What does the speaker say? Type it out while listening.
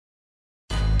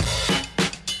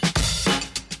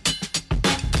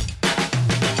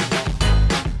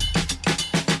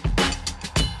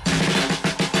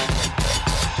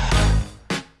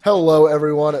Hello,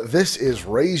 everyone. This is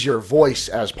Raise Your Voice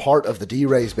as part of the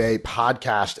D-Rays Bay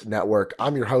podcast network.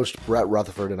 I'm your host, Brett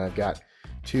Rutherford, and I've got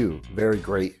two very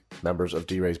great members of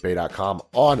draysbay.com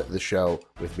on the show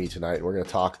with me tonight. We're going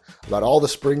to talk about all the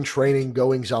spring training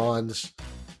goings-ons.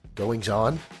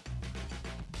 Goings-on?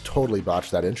 Totally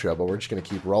botched that intro, but we're just going to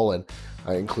keep rolling,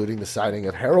 including the signing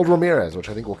of Harold Ramirez, which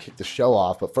I think will kick the show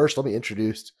off. But first, let me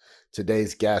introduce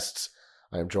today's guests.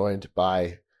 I am joined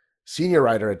by senior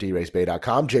writer at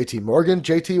draysbay.com, JT Morgan.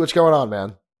 JT, what's going on,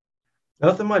 man?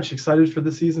 Nothing much. Excited for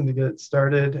the season to get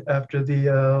started after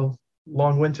the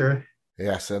long winter.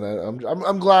 Yes, and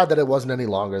I'm glad that it wasn't any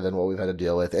longer than what we've had to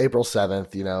deal with. April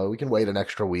 7th, we can wait an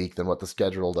extra week than what the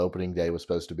scheduled opening day was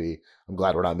supposed to be. I'm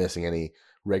glad we're not missing any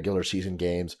regular season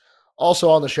games. Also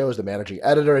on the show is the managing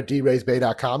editor at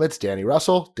draysbay.com. It's Danny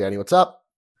Russell. Danny, what's up?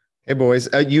 Hey, boys,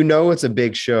 it's a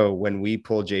big show when we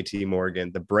pull JT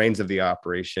Morgan, the brains of the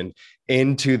operation,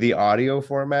 into the audio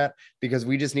format because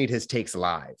we just need his takes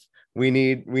live. We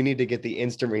need to get the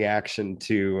instant reaction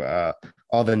to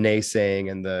all the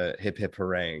naysaying and the hip hip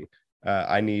harangue.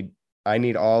 I need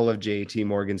all of JT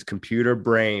Morgan's computer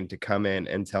brain to come in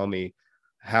and tell me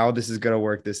how this is going to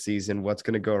work this season, what's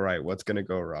going to go right, what's going to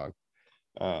go wrong.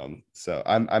 So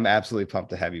I'm absolutely pumped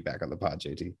to have you back on the pod,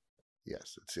 JT.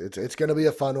 Yes, it's going to be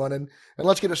a fun one, and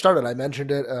let's get it started. I mentioned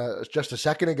it just a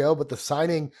second ago, but the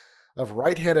signing of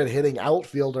right-handed hitting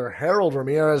outfielder Harold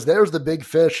Ramirez, there's the big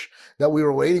fish that we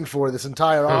were waiting for this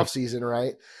entire offseason,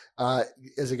 right?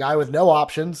 Is a guy with no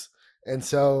options, and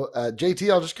so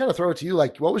JT, I'll just kind of throw it to you.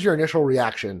 Like, what was your initial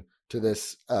reaction to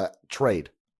this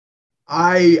trade?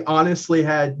 I honestly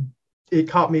it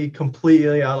caught me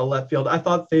completely out of left field. I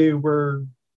thought they were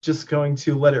just going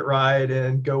to let it ride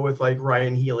and go with like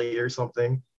Ryan Healy or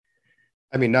something.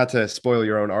 I mean, not to spoil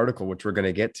your own article, which we're going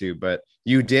to get to, but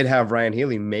you did have Ryan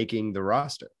Healy making the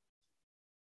roster.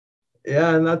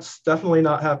 Yeah, and that's definitely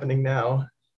not happening now.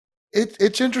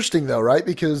 It's interesting though, right?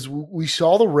 Because we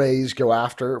saw the Rays go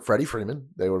after Freddie Freeman.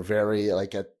 They were very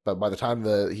but by the time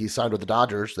he signed with the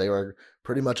Dodgers, they were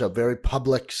pretty much a very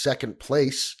public second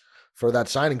place for that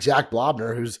signing. Zach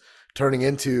Blobner, who's turning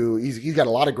into, he's got a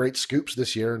lot of great scoops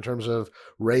this year in terms of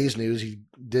Rays news. He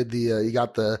did he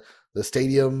got the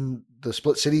stadium, the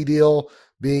Split City deal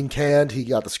being canned. He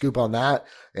got the scoop on that.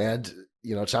 And,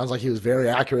 it sounds like he was very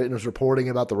accurate in his reporting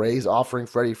about the Rays offering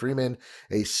Freddie Freeman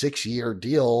a 6-year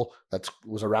deal that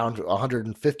was around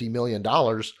 $150 million.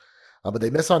 But they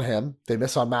miss on him. They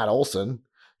miss on Matt Olson,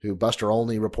 who Buster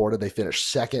Olney reported they finished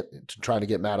second to trying to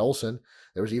get Matt Olson.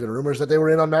 There was even rumors that they were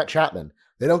in on Matt Chapman.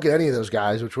 They don't get any of those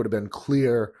guys, which would have been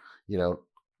clear,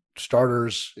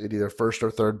 starters at either first or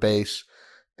third base.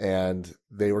 And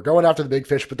they were going after the big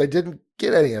fish, but they didn't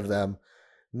get any of them.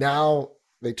 Now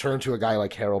they turn to a guy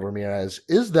like Harold Ramirez.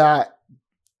 Is that,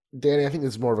 Danny, I think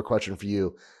this is more of a question for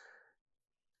you.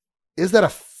 Is that a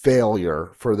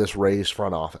failure for this Rays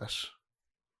front office?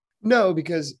 No,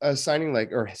 because signing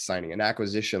an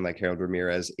acquisition like Harold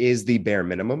Ramirez is the bare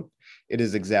minimum. It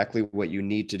is exactly what you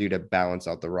need to do to balance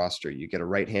out the roster. You get a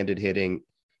right-handed hitting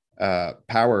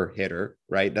power hitter,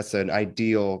 right? That's an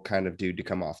ideal kind of dude to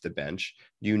come off the bench.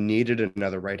 You needed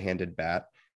another right-handed bat.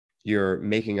 You're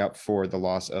making up for the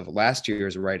loss of last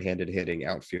year's right-handed hitting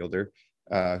outfielder,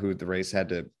 who the Rays had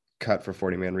to cut for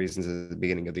 40-man reasons at the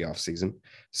beginning of the offseason.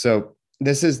 So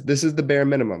this is the bare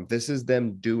minimum. This is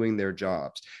them doing their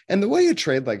jobs. And the way a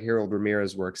trade like Harold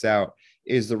Ramirez works out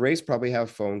is the Rays probably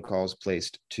have phone calls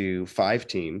placed to 5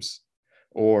 teams,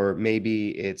 or maybe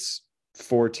it's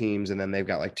 4 teams, and then they've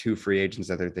got like 2 free agents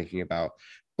that they're thinking about.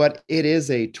 But it is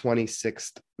a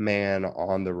 26th man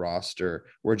on the roster.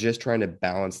 We're just trying to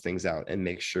balance things out and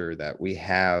make sure that we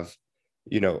have,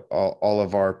 all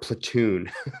of our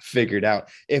platoon figured out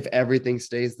if everything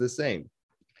stays the same.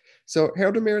 So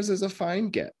Harold Ramirez is a fine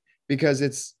get because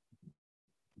it's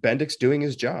Bendix doing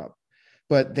his job,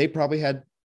 but they probably had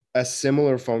a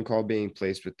similar phone call being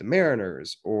placed with the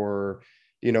Mariners, or,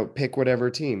 pick whatever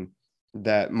team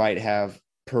that might have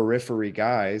periphery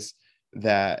guys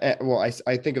that,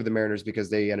 I think of the Mariners because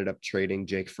they ended up trading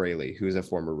Jake Fraley, who's a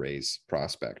former Rays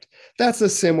prospect. That's a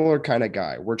similar kind of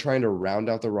guy. We're trying to round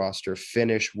out the roster,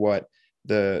 finish what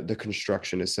the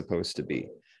construction is supposed to be.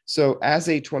 So as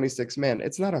a 26 man,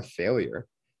 it's not a failure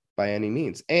by any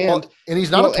means. And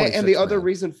he's not a 26 and the other man.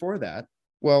 reason for that,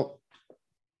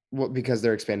 because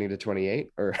they're expanding to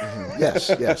 28 or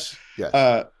yes.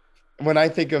 When I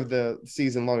think of the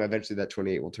season long, eventually that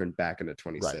 28 will turn back into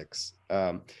 26.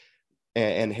 Right.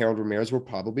 And Harold Ramirez will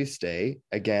probably stay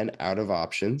again out of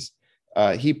options.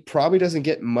 He probably doesn't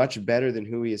get much better than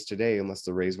who he is today unless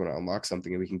the Rays want to unlock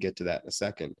something, and we can get to that in a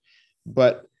second.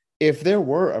 But if there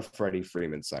were a Freddie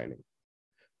Freeman signing,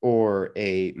 or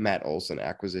a Matt Olson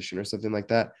acquisition or something like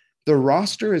that, the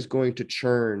roster is going to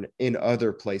churn in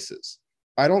other places.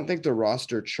 I don't think the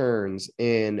roster churns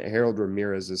in Harold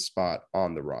Ramirez's spot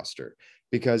on the roster,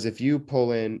 because if you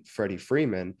pull in Freddie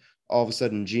Freeman, all of a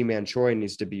sudden G-Man Choi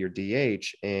needs to be your DH,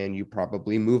 and you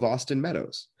probably move Austin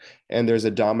Meadows. And there's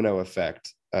a domino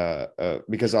effect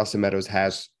because Austin Meadows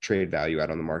has trade value out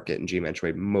on the market and G-Man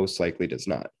Choi most likely does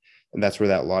not. And that's where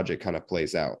that logic kind of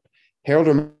plays out. Harold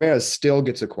Ramirez still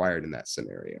gets acquired in that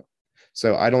scenario.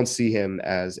 So I don't see him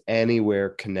as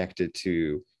anywhere connected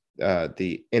to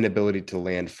the inability to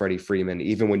land Freddie Freeman,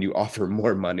 even when you offer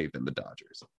more money than the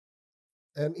Dodgers.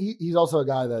 And he's also a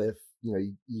guy that if,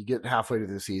 you get halfway to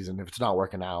the season, if it's not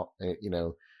working out,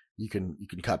 you can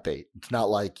cut bait. It's not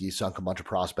like you sunk a bunch of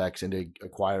prospects into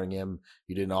acquiring him.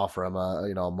 You didn't offer him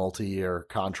a multi-year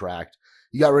contract.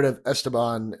 You got rid of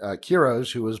Esteban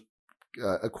Quiroz, who was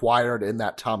acquired in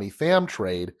that Tommy Pham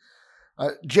trade.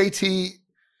 JT,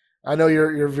 I know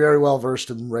you're very well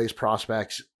versed in Rays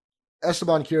prospects.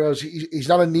 Esteban Quiroz, he's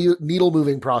not a needle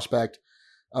moving prospect,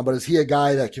 but is he a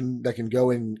guy that can go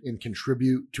in and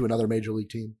contribute to another major league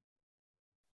team?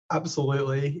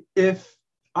 Absolutely. If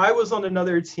I was on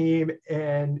another team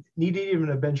and needed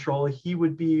even a bench role, he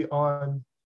would be on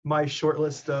my short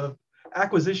list of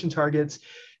acquisition targets,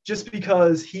 just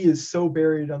because he is so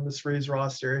buried on this Rays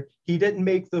roster. He didn't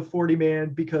make the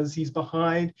 40-man because he's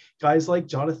behind guys like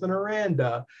Jonathan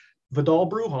Aranda, Vidal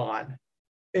Brujan,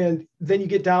 and then you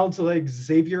get down to like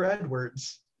Xavier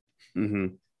Edwards.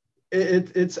 Mm-hmm.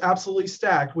 It's absolutely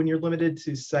stacked when you're limited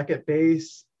to second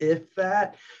base, if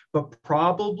that, but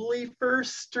probably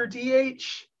first or DH.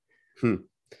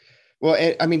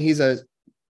 Well, I mean, he's a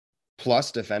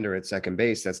plus defender at second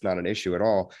base. That's not an issue at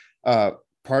all.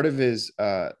 Part of his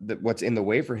what's in the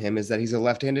way for him is that he's a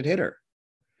left-handed hitter.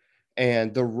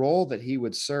 And the role that he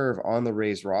would serve on the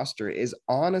Rays roster is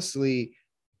honestly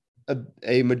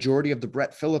a majority of the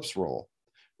Brett Phillips role,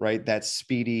 right? That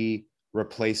speedy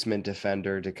replacement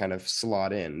defender to kind of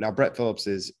slot in. Now, Brett Phillips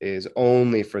is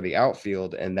only for the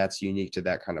outfield, and that's unique to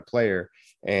that kind of player.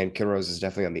 And Quiroz is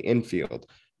definitely on the infield.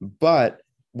 But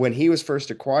when he was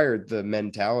first acquired, the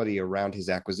mentality around his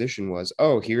acquisition was,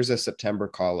 oh, here's a September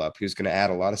call-up who's going to add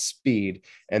a lot of speed,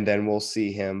 and then we'll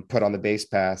see him put on the base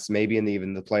paths, maybe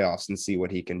even the playoffs, and see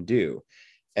what he can do.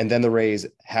 And then the Rays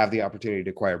have the opportunity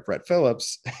to acquire Brett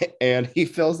Phillips, and he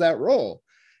fills that role.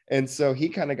 And so he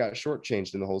kind of got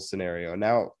shortchanged in the whole scenario.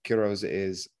 Now Quiroz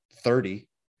is 30,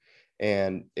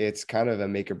 and it's kind of a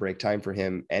make or break time for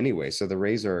him anyway. So the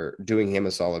Rays are doing him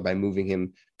a solid by moving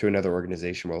him to another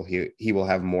organization where he will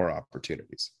have more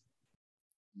opportunities.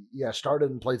 Yeah,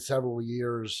 started and played several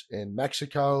years in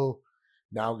Mexico.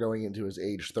 Now going into his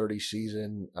age 30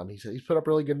 season, he's put up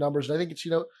really good numbers, and I think it's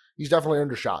he's definitely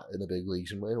earned a shot in the big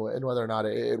leagues, and whether or not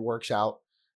it works out,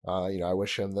 I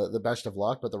wish him the best of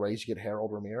luck. But the Rays get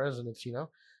Harold Ramirez, and it's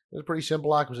a pretty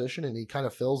simple acquisition, and he kind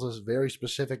of fills this very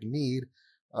specific need,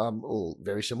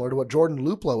 very similar to what Jordan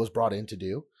Luplow was brought in to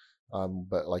do.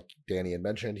 But like Danny had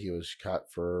mentioned, he was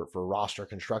cut for roster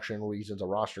construction reasons, a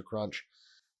roster crunch.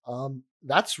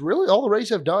 That's really all the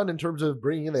Rays have done in terms of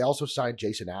bringing in. They also signed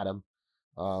Jason Adam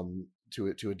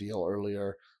to a deal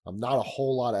earlier. Not a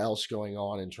whole lot else going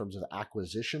on in terms of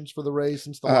acquisitions for the Rays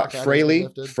since the lockout.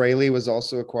 Fraley was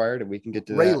also acquired, and we can get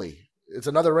to Rayleigh. That. It's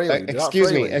another Rayleigh.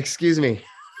 Excuse me.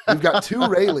 We've got two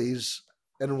Rayleighs,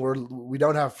 and we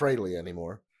don't have Fraley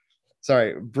anymore.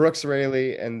 Sorry, Brooks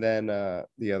Raley, and then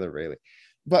the other Rayleigh.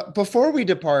 But before we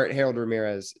depart Harold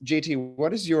Ramirez, JT,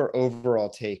 what is your overall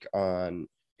take on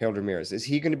Harold Ramirez? Is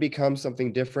he going to become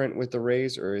something different with the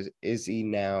Rays, or is he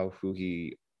now who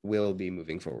he will be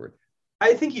moving forward?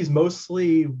 I think he's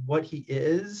mostly what he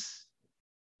is,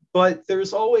 but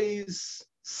there's always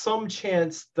some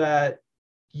chance that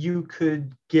you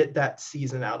could get that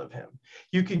season out of him.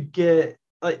 You could get,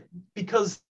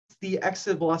 because the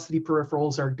exit velocity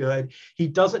peripherals are good. He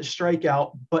doesn't strike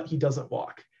out, but he doesn't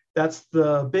walk. That's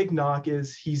the big knock,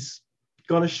 is he's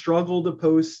going to struggle to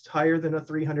post higher than a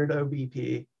 300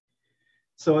 OBP.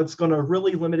 So it's going to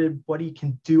really limit what he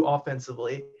can do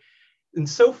offensively. And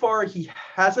so far, he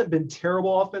hasn't been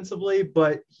terrible offensively,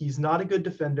 but he's not a good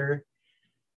defender.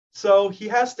 So he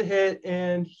has to hit,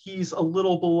 and he's a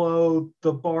little below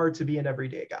the bar to be an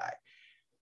everyday guy.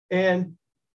 And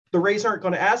the Rays aren't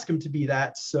going to ask him to be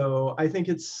that. So I think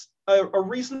it's a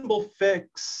reasonable fit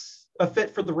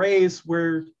for the Rays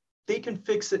where they can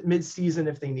fix it mid-season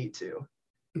if they need to.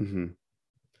 Mm-hmm.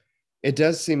 It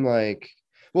does seem like,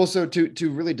 well, so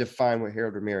to really define what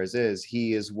Harold Ramirez is,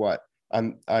 he is what?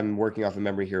 I'm working off of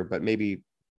memory here, but maybe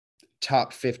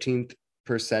top 15th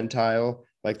percentile,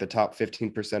 like the top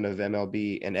 15% of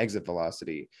MLB and exit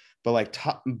velocity. but like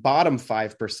bottom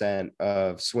 5%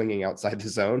 of swinging outside the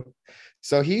zone.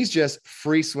 So he's just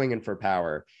free swinging for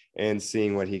power and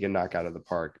seeing what he can knock out of the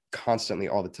park constantly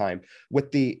all the time.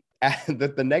 With the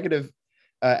negative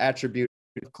attribute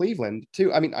of Cleveland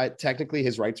too. I mean, technically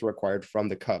his rights were acquired from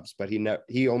the Cubs, but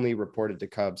he only reported to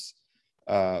Cubs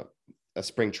a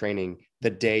spring training the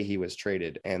day he was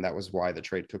traded, and that was why the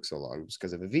trade took so long, was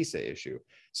because of a visa issue.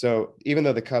 So even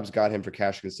though the Cubs got him for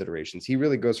cash considerations, he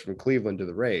really goes from Cleveland to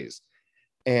the Rays.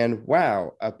 And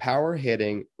wow, a power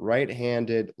hitting,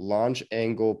 right-handed, launch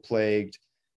angle plagued,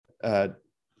 out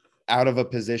of a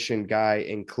position guy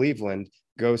in Cleveland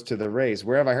goes to the Rays.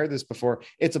 Where have I heard this before?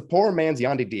 It's a poor man's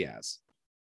Yandy Diaz.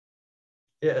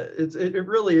 Yeah, it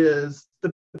really is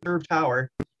the third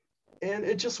power, and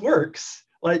it just works.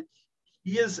 Like,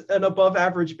 he is an above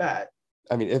average bat.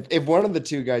 I mean, if one of the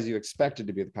two guys you expected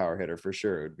to be the power hitter, for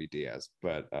sure it would be Diaz,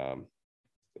 but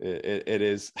it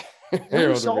is.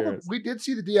 We did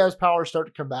see the Diaz power start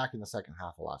to come back in the second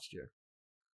half of last year.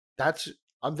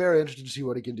 I'm very interested to see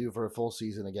what he can do for a full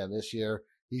season again this year.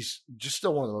 He's just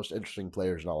still one of the most interesting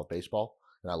players in all of baseball,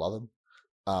 and I love him.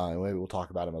 And maybe we'll talk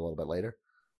about him a little bit later.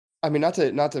 I mean, not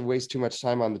to waste too much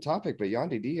time on the topic, but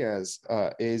Yandy Diaz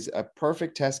is a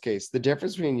perfect test case. The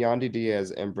difference between Yandy Diaz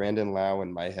and Brandon Lau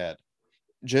in my head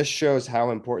just shows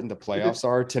how important the playoffs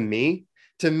are to me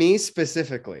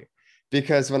specifically.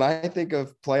 Because when I think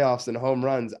of playoffs and home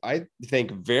runs, I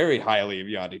think very highly of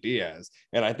Yandy Diaz,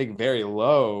 and I think very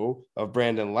low of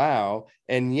Brandon Lau.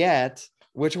 And yet,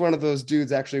 which one of those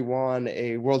dudes actually won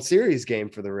a World Series game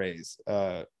for the Rays?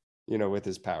 With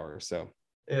his power. So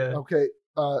yeah. Okay.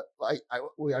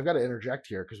 I've got to interject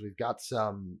here because we've got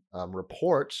some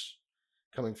reports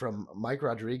coming from Mike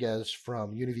Rodriguez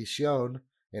from Univision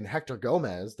and Hector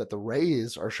Gomez that the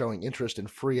Rays are showing interest in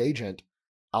free agent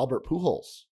Albert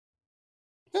Pujols.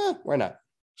 Why not?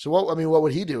 So what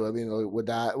would he do? I mean, what would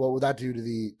that do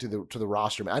to the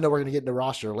roster? I know we're going to get into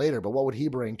roster later, but what would he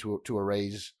bring to a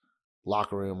Rays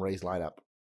locker room, Rays lineup?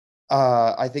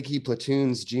 I think he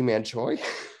platoons G-Man Choi.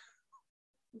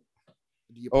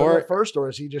 Do you put him at first, or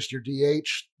is he just your DH,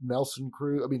 Nelson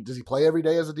Cruz? I mean, does he play every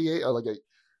day as a DH?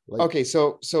 Okay,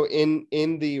 so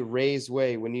in the Rays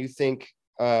way, when you think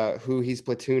who he's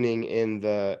platooning in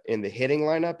the hitting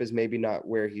lineup is maybe not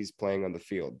where he's playing on the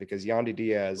field, because Yandy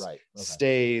Diaz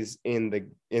stays in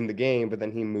the game, but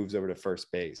then he moves over to first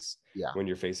base when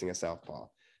you're facing a southpaw.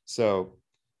 So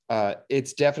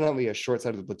it's definitely a short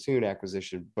side of the platoon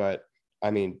acquisition, but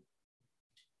I mean,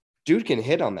 dude can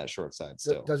hit on that short side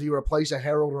still. Does he replace a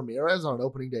Harold Ramirez on an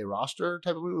opening day roster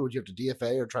type of move? Would you have to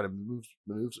DFA or try to move,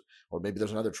 or maybe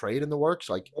there's another trade in the works?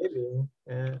 Maybe,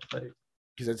 yeah.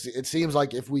 Because it seems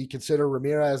like if we consider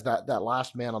Ramirez that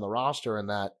last man on the roster and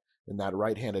that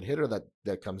right-handed hitter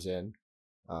that comes in,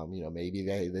 maybe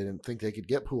they didn't think they could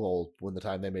get Pujols when the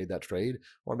time they made that trade,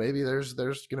 or maybe there's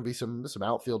going to be some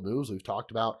outfield moves we've talked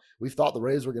about. We've thought the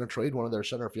Rays were going to trade one of their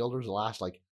center fielders the last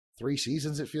 3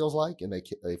 seasons, it feels like, and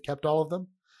they've kept all of them.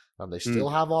 They still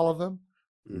have all of them.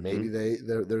 Mm-hmm. Maybe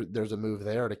there's a move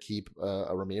there to keep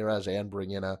a Ramirez and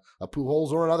bring in a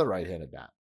Pujols or another right-handed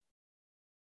bat.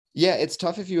 Yeah, it's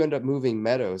tough if you end up moving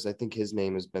Meadows. I think his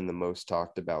name has been the most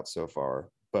talked about so far.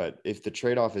 But if the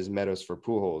trade-off is Meadows for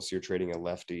Pujols, you're trading a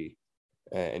lefty,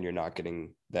 and you're not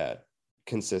getting that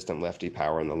consistent lefty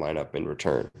power in the lineup in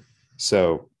return.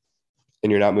 So, and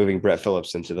you're not moving Brett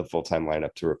Phillips into the full-time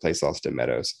lineup to replace Austin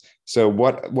Meadows. So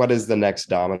what is the next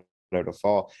domino to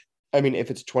fall? I mean,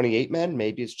 if it's 28 men,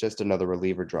 maybe it's just another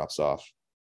reliever drops off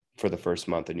for the first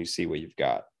month and you see what you've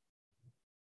got.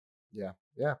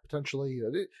 Yeah, potentially.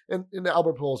 And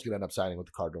Albert Pujols is going to end up signing with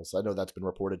the Cardinals. I know that's been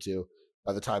reported too.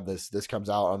 By the time this comes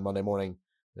out on Monday morning,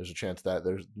 there's a chance that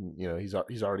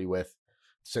he's already with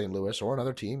St. Louis or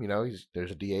another team.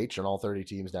 There's a DH on all 30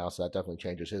 teams now, so that definitely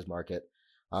changes his market.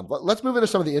 But let's move into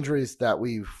some of the injuries that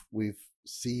we've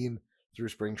seen through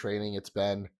spring training. It's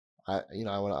been,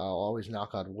 I'll always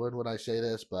knock on wood when I say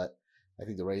this, but I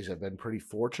think the Rays have been pretty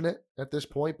fortunate at this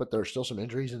point. But there are still some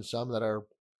injuries and some that are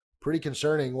pretty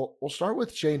concerning. We'll start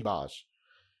with Shane Baz,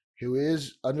 who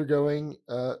is undergoing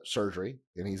surgery,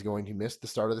 and he's going to miss the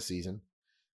start of the season.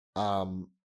 JT,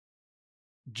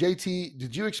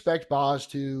 did you expect Baz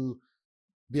to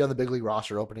be on the big league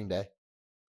roster opening day?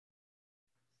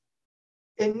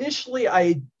 Initially,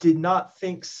 I did not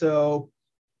think so,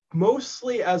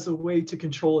 mostly as a way to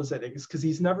control his innings, because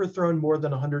he's never thrown more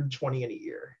than 120 in a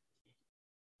year.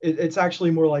 It's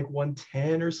actually more like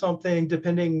 110 or something,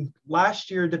 depending. Last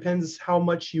year, depends how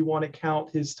much you want to count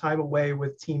his time away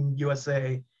with Team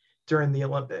USA during the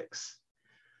Olympics.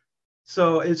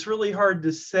 So it's really hard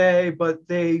to say, but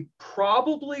they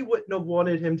probably wouldn't have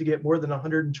wanted him to get more than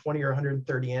 120 or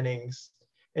 130 innings.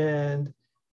 And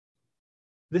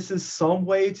this is some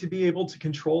way to be able to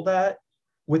control that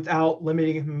without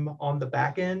limiting him on the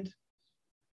back end.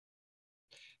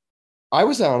 I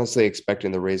was honestly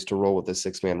expecting the Rays to roll with a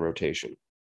 6-man rotation.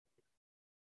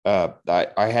 I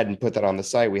hadn't put that on the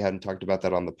site. We hadn't talked about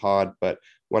that on the pod, but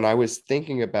when I was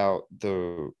thinking about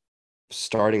the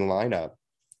starting lineup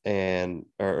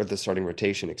or the starting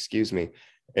rotation, excuse me,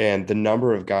 and the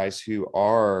number of guys who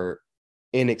are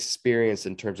inexperienced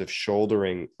in terms of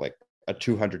shouldering like a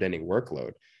 200 inning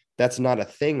workload, that's not a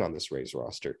thing on this Rays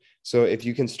roster. So if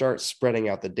you can start spreading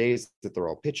out the days that they're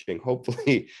all pitching,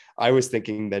 hopefully, I was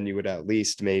thinking then you would at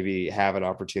least maybe have an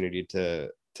opportunity to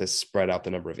spread out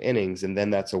the number of innings, and then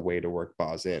that's a way to work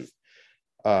Boz in.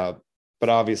 But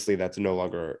obviously that's no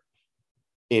longer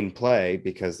in play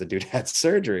because the dude had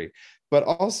surgery. But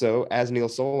also, as Neil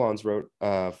Solondz wrote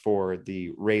for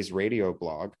the Rays radio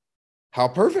blog, how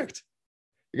perfect,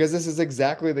 because this is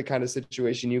exactly the kind of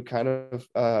situation you kind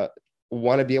of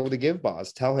want to be able to give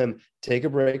Boz. Tell him, take a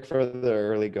break for the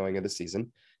early going of the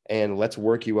season, and let's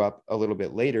work you up a little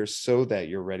bit later so that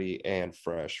you're ready and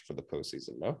fresh for the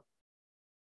postseason. No?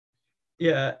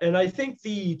 Yeah, and I think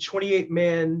the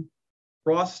 28-man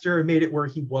roster made it where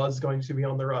he was going to be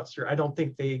on the roster. I don't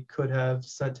think they could have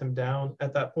sent him down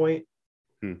at that point.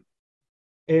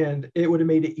 And it would have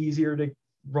made it easier to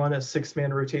run a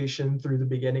 6-man rotation through the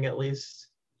beginning at least.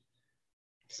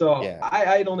 So yeah.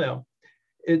 I don't know.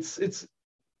 It's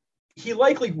he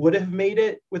likely would have made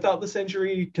it without this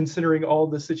injury considering all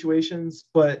the situations,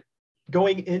 but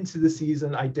going into the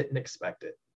season, I didn't expect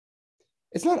it.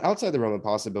 It's not outside the realm of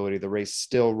possibility the Rays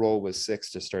still roll with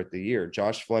 6 to start the year.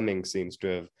 Josh Fleming seems to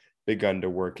have begun to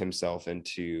work himself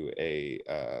into a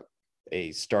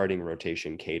starting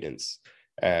rotation cadence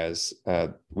as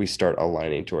we start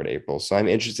aligning toward April. So I'm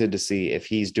interested to see if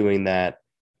he's doing that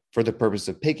for the purpose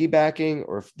of piggybacking,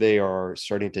 or if they are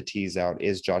starting to tease out,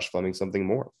 is Josh Fleming something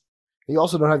more? You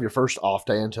also don't have your first off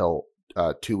day until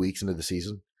 2 weeks into the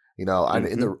season. You know,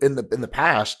 in the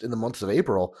past, in the months of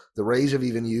April, the Rays have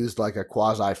even used like a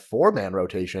quasi 4-man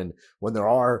rotation when there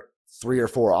are 3 or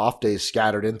 4 off days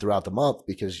scattered in throughout the month,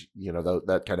 because you know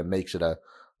that kind of makes it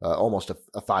almost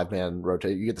a 5-man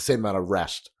rotation. You get the same amount of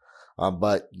rest,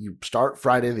 but you start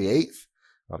Friday the 8th.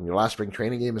 Your last spring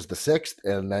training game is the 6th,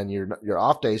 and then your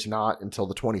off day's not until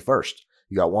the 21st.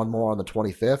 You got one more on the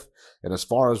 25th, and as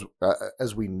far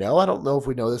as we know, I don't know if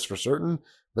we know this for certain,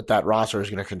 but that roster is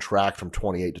going to contract from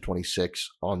 28 to 26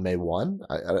 on May 1.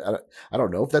 I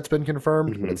don't know if that's been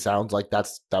confirmed, but it sounds like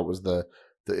that was the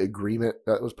agreement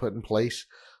that was put in place.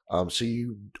 So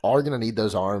you are going to need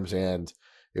those arms, and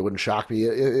it wouldn't shock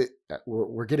me.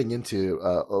 We're getting into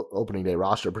opening day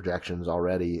roster projections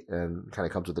already, and kind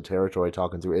of comes with the territory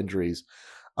talking through injuries.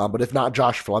 But if not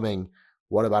Josh Fleming,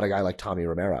 what about a guy like Tommy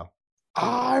Romero?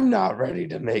 I'm not ready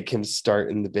to make him start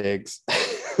in the bigs.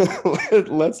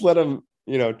 Let's let him,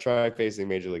 try facing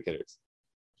major league hitters.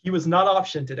 He was not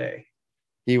optioned today.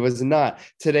 He was not.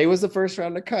 Today was the first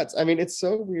round of cuts. I mean, it's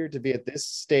so weird to be at this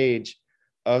stage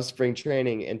of spring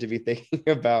training and to be thinking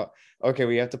about, okay,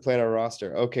 we have to plan our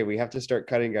roster. Okay, we have to start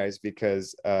cutting guys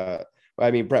because,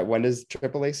 Brett, when does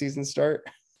AAA season start?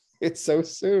 It's so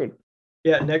soon.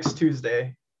 Yeah, next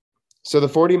Tuesday. So the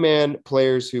 40-man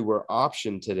players who were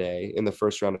optioned today in the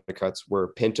first round of cuts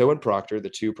were Pinto and Proctor, the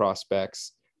 2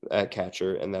 prospects at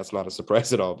catcher, and that's not a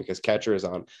surprise at all because catcher is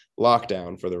on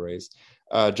lockdown for the Rays.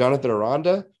 Jonathan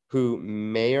Aranda, who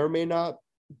may or may not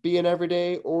be an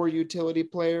everyday or utility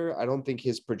player. I don't think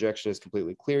his projection is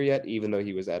completely clear yet, even though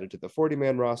he was added to the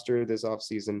 40-man roster this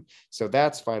offseason. So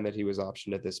that's fine that he was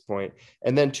optioned at this point.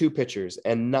 And then 2 pitchers,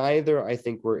 and neither I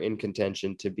think were in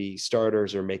contention to be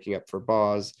starters or making up for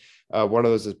Boz. One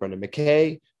of those is Brendan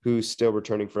McKay, who's still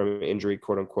returning from injury,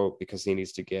 quote unquote, because he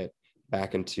needs to get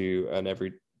back into an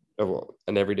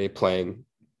everyday playing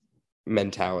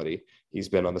mentality. He's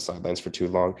been on the sidelines for too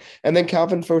long. And then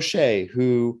Calvin Fauché,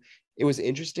 who it was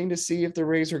interesting to see if the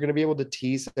Rays were going to be able to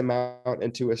tease him out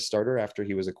into a starter after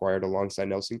he was acquired alongside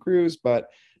Nelson Cruz, but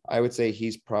I would say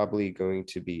he's probably going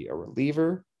to be a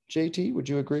reliever. JT, would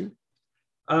you agree?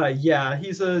 Yeah,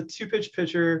 he's a 2-pitch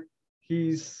pitcher.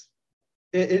 It's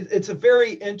a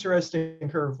very interesting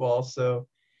curveball, so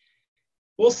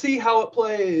we'll see how it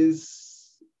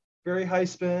plays. Very high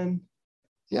spin.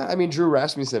 Yeah, I mean, Drew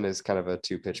Rasmussen is kind of a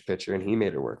 2-pitch pitcher, and he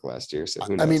made it work last year. So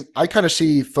who knows? I mean, I kind of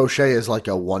see Fauché as like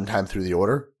a one-time through the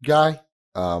order guy.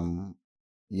 Whether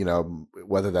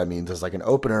that means as like an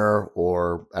opener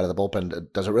or out of the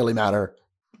bullpen, does it really matter?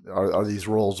 Are these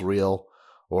roles real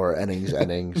or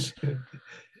innings?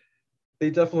 They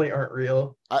definitely aren't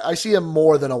real. I see him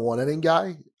more than a one inning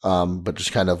guy, but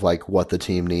just kind of like what the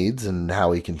team needs and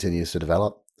how he continues to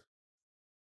develop,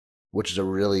 which is a Yeah.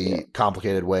 really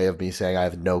complicated way of me saying I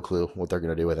have no clue what they're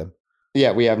going to do with him.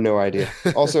 Yeah, we have no idea.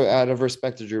 Also, out of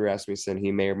respect to Drew Rasmussen,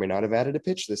 he may or may not have added a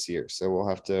pitch this year, so we'll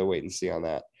have to wait and see on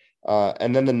that.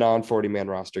 And then the non-40-man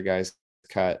roster guys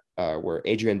cut were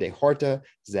Adrian De Horta,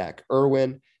 Zach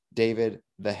Irwin, David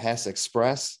the Hess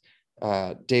Express,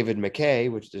 David McKay,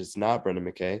 which is not Brendan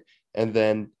McKay, and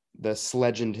then the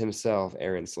Sledgend himself,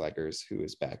 Aaron Sleggers, who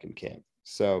is back in camp.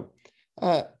 So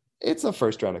it's a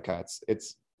first round of cuts.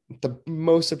 It's the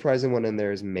most surprising one in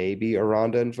there is maybe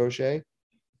Aranda and Fauché.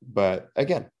 But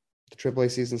again, the AAA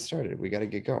season started. We got to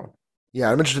get going.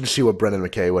 Yeah, I'm interested to see what Brendan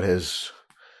McKay, what his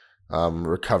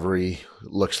recovery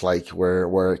looks like,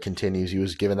 where it continues. He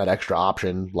was given that extra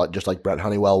option, just like Brett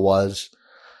Honeywell was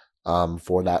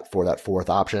for that fourth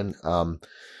option.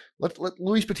 Let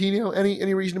Luis Patino.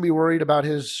 Any reason to be worried about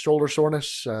his shoulder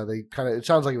soreness? It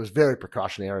sounds like it was very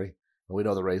precautionary. And we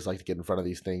know the Rays like to get in front of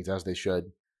these things as they should.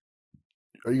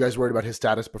 Are you guys worried about his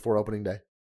status before opening day?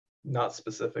 Not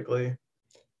specifically.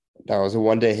 That was a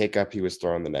one-day hiccup. He was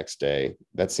thrown the next day.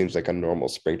 That seems like a normal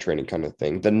spring training kind of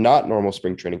thing. The not normal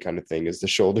spring training kind of thing is the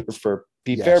shoulder for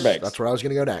Pete Fairbanks. That's where I was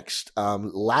going to go next.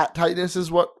 Lat tightness is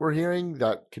what we're hearing.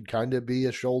 That could kind of be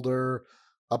a shoulder,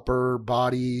 upper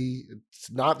body.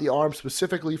 It's not the arm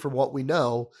specifically from what we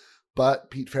know, but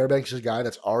Pete Fairbanks is a guy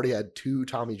that's already had 2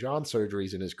 Tommy John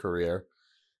surgeries in his career.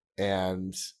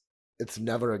 And it's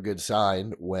never a good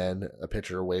sign when a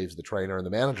pitcher waves the trainer and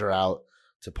the manager out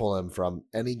to pull him from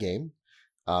any game.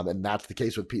 And that's the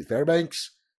case with Pete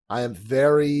Fairbanks. I am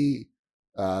very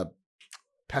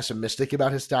pessimistic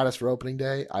about his status for opening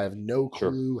day. I have no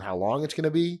clue how long it's going to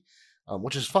be,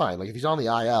 which is fine. Like if he's on the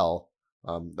IL,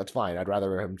 that's fine. I'd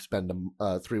rather him spend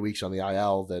 3 weeks on the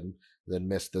IL than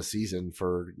miss the season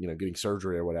for getting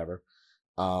surgery or whatever.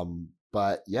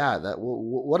 But yeah,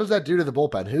 what does that do to the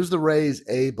bullpen? Who's the Rays'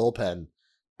 A bullpen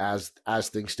as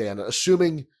things stand,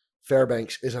 assuming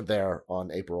Fairbanks isn't there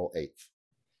on April 8th?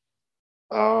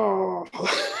 Oh,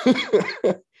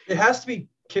 it has to be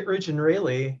Kittredge and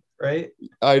Raley, right?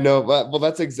 I know, but well,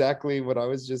 that's exactly what I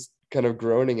was just kind of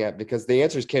groaning at because the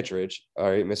answer is Kittredge.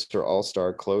 All right, Mr.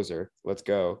 All-Star closer, let's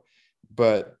go.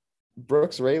 But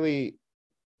Brooks Raley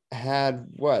had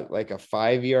like a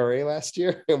 5 ERA last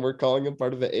year, and we're calling him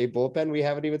part of the A bullpen. We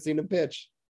haven't even seen him pitch.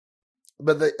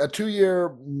 But a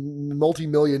 2-year,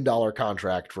 multi-million-dollar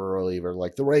contract for a reliever,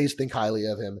 like the Rays think highly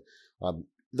of him.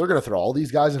 They're going to throw all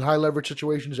these guys in high leverage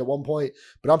situations at one point,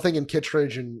 but I'm thinking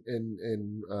Kittredge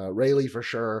and Raley for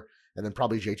sure, and then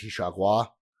probably JT Chargois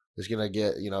is going to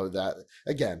get that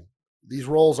again. These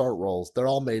roles aren't roles; they're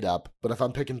all made up. But if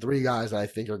I'm picking 3 guys that I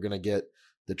think are going to get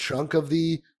the chunk of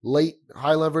the late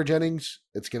high leverage innings,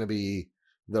 it's going to be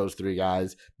those 3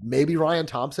 guys. Maybe Ryan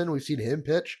Thompson. We've seen him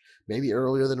pitch maybe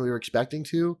earlier than we were expecting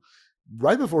to.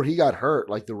 Right before he got hurt,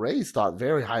 like the Rays thought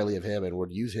very highly of him and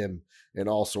would use him in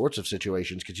all sorts of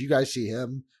situations. Could you guys see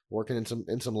him working in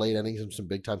some late innings and some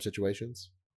big time situations?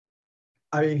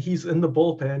 I mean, he's in the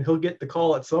bullpen. He'll get the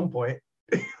call at some point.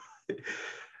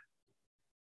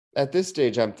 At this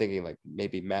stage, I'm thinking like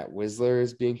maybe Matt Wisler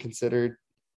is being considered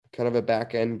kind of a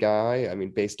back end guy. I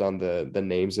mean, based on the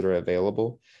names that are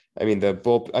available. I mean,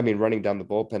 running down the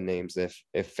bullpen names,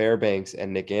 if Fairbanks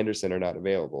and Nick Anderson are not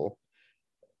available,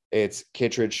 it's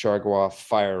Kittredge, Chargois,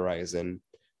 Feyereisen,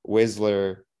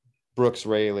 Wisler, Brooks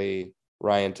Raley,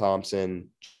 Ryan Thompson,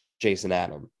 Jason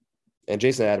Adam. And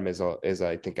Jason Adam is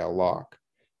I think, a lock.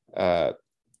 And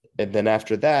then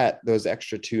after that, those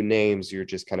extra 2 names, you're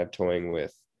just kind of toying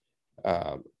with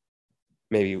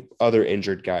maybe other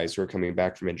injured guys who are coming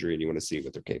back from injury and you want to see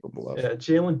what they're capable of. Yeah,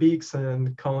 Jalen Beeks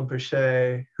and Colin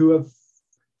Poche, who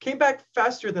came back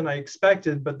faster than I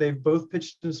expected, but they've both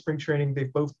pitched in spring training.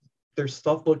 Their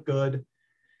stuff looked good.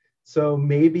 So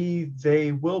maybe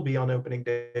they will be on opening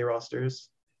day rosters.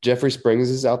 Jeffrey Springs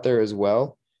is out there as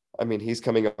well. I mean, he's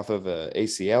coming off of a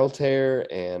ACL tear,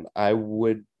 and I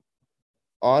would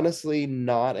honestly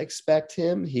not expect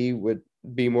him. He would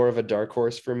be more of a dark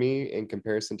horse for me in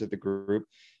comparison to the group,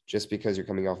 just because you're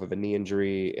coming off of a knee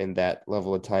injury and that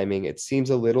level of timing. It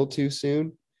seems a little too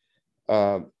soon.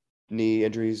 Knee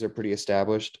injuries are pretty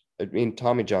established. I mean,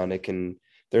 Tommy John,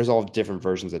 there's all different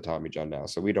versions of Tommy John now,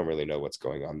 so we don't really know what's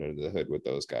going on under the hood with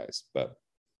those guys. But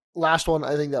last one,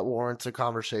 I think that warrants a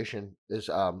conversation is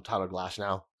Tyler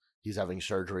Glasnow. He's having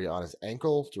surgery on his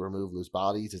ankle to remove loose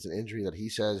bodies. It's an injury that he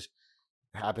says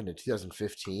happened in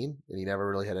 2015, and he never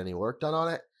really had any work done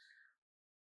on it.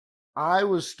 I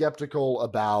was skeptical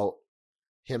about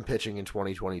him pitching in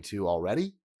 2022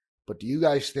 already, But do you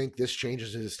guys think this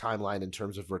changes his timeline in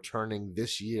terms of returning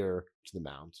this year to the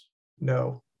mound?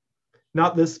 No,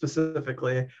 not this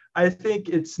specifically. I think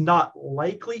it's not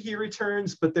likely he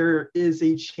returns, but there is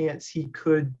a chance he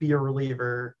could be a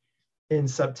reliever in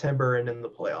September and in the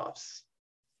playoffs.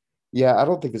 Yeah, I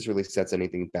don't think this really sets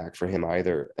anything back for him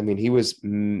either. I mean, he was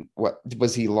what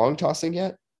was he long tossing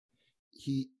yet?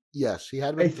 Yes, he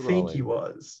had been I think throwing. he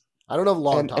was. I don't know if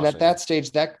long tossing. And at that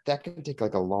stage, that can take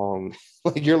like a long,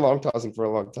 like you're long tossing for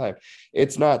a long time.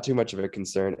 It's not too much of a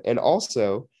concern. And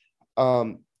also,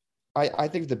 I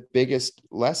think the biggest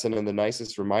lesson and the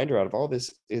nicest reminder out of all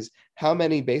this is how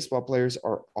many baseball players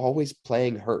are always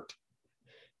playing hurt.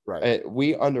 Right.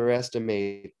 We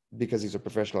underestimate, because these are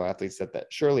professional athletes, that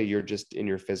surely you're just in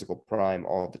your physical prime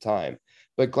all the time.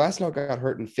 But Glasnow got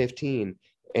hurt in 15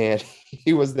 and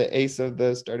he was the ace of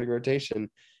the starting rotation.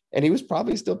 And he was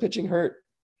probably still pitching hurt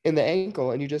in the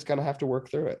ankle, and you just kind of have to work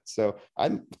through it. So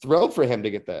I'm thrilled for him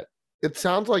to get that. It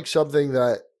sounds like something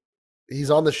that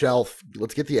he's on the shelf.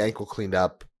 Let's get the ankle cleaned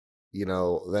up.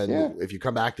 Then if you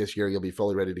come back this year, you'll be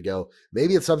fully ready to go.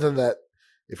 Maybe it's something that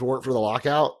if it weren't for the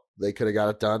lockout, they could have got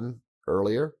it done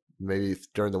earlier, maybe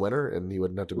during the winter, and he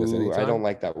wouldn't have to miss any time. I don't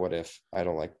like that. What if? I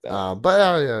don't like that.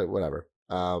 But whatever.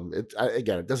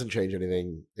 It doesn't change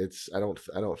anything. I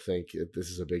don't think this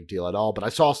is a big deal at all. But I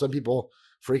saw some people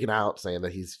freaking out saying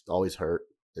that he's always hurt.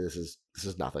 This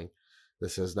is nothing.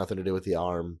 This has nothing to do with the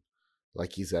arm.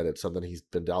 Like he said, it's something he's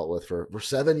been dealt with for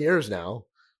 7 years now.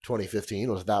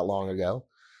 2015 was that long ago.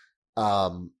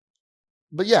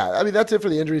 But yeah, I mean, that's it for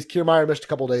the injuries. Kiermaier missed a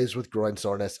couple days with groin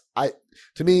soreness. I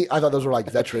thought those were like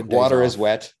veteran days. Water off. Is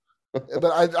wet.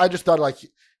 But I just thought like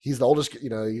he's the oldest,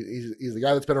 he's the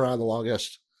guy that's been around the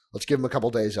longest. Let's give him a couple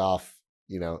days off.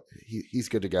 He's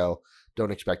good to go.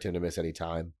 Don't expect him to miss any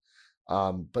time.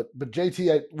 But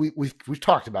JT, we've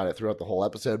talked about it throughout the whole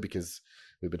episode because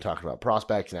we've been talking about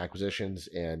prospects and acquisitions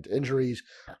and injuries.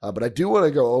 But I do want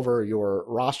to go over your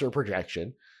roster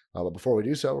projection. But before we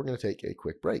do so, we're going to take a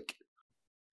quick break.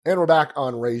 And we're back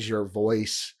on Raise Your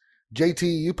Voice. JT,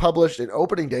 you published an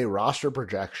opening day roster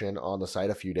projection on the site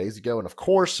a few days ago. And of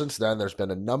course, since then, there's been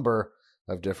a number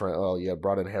of different, you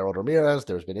brought in Harold Ramirez,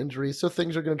 there's been injuries, so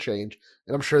things are going to change.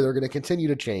 And I'm sure they're going to continue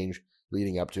to change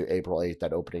leading up to April 8th,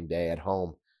 that opening day at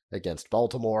home against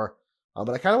Baltimore. But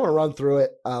I kind of want to run through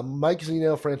it. Mike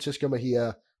Zeno, Francisco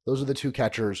Mejia, those are the two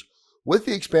catchers. With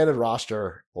the expanded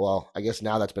roster, well, I guess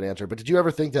now that's been answered, but did you ever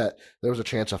think that there was a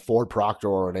chance a Ford Proctor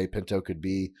or an A Pinto could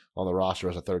be on the roster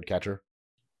as a third catcher?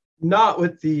 Not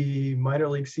with the minor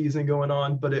league season going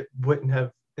on, but it wouldn't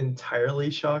have entirely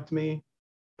shocked me,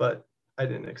 but I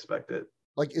didn't expect it.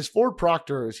 Like, is Ford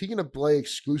Proctor, is he going to play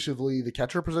exclusively the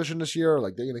catcher position this year? Or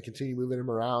like they're going to continue moving him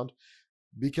around?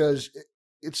 Because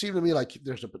it seemed to me like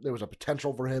there was a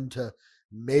potential for him to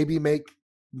maybe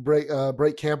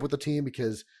break camp with the team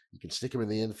because you can stick him in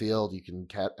the infield. You can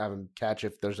have him catch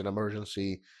if there's an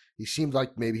emergency. He seemed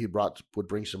like maybe he would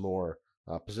bring some more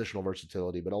positional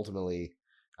versatility, but ultimately,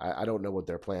 I don't know what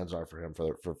their plans are for him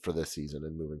for this season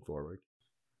and moving forward.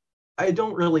 I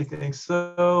don't really think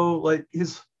so.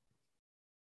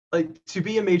 To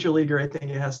be a major leaguer, I think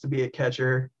it has to be a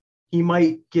catcher. He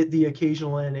might get the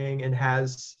occasional inning and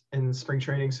has in spring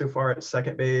training so far at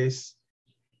second base.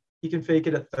 He can fake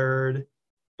it at third,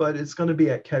 but it's going to be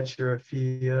at catcher if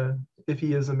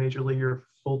he is a major leaguer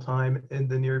full time in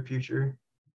the near future.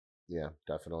 Yeah,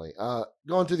 definitely.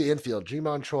 Going through the infield: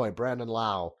 Ji-Man Choi, Brandon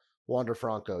Lau, Wander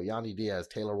Franco, Yandy Diaz,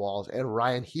 Taylor Walls, and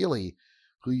Ryan Healy,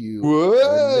 who you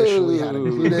initially had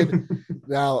included.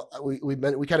 Now we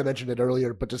kind of mentioned it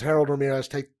earlier, but does Harold Ramirez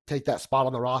take that spot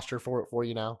on the roster for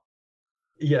you now?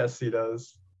 Yes, he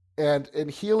does. And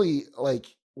Healy, like,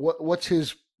 what's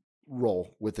his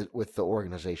role with the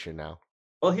organization now?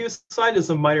 Well, he was signed as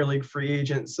a minor league free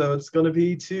agent, so it's going to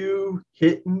be to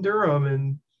hit in Durham,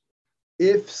 and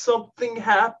if something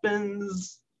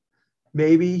happens,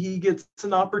 maybe he gets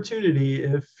an opportunity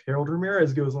if Harold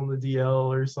Ramirez goes on the DL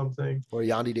or something. Or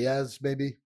Yandy Diaz,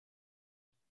 maybe?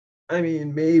 I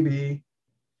mean, maybe.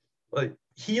 Like,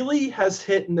 Healy has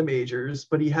hit in the majors,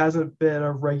 but he hasn't been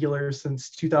a regular since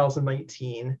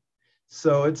 2019.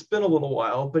 So it's been a little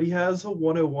while, but he has a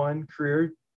 101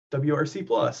 career WRC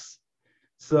plus.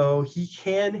 So he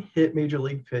can hit major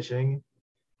league pitching.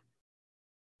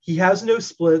 He has no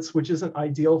splits, which isn't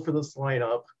ideal for this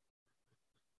lineup.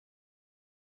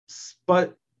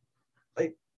 But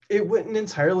it wouldn't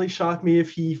entirely shock me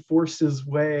if he forced his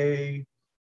way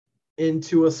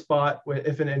into a spot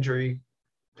if an injury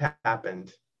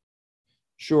happened.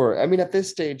 Sure. I mean, at this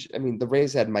stage, the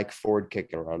Rays had Mike Ford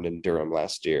kicking around in Durham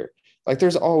last year. Like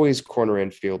there's always corner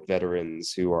infield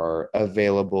veterans who are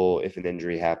available if an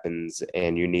injury happens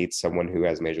and you need someone who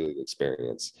has major league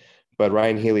experience. But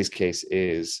Ryan Healy's case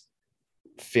is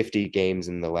 50 games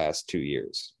in the last 2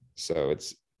 years. So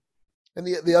it's. And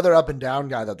the other up and down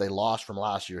guy that they lost from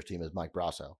last year's team is Mike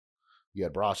Brasso. You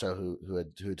had Brasso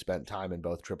who'd spent time in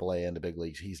both AAA and the big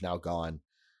leagues. He's now gone.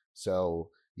 So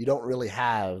you don't really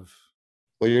have.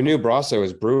 Well, your new Brasso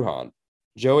is Brujan.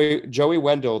 Joey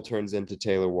Wendell turns into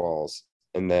Taylor Walls,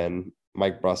 and then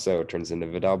Mike Brasso turns into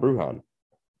Vidal Brujan.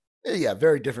 Yeah,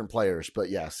 very different players, but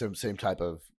yeah, same type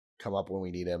of come up when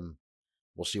we need him.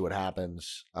 We'll see what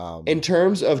happens. In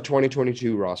terms of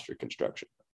 2022 roster construction.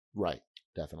 Right,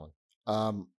 definitely.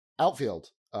 Outfield,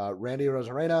 Randy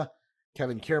Arozarena,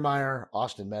 Kevin Kiermaier,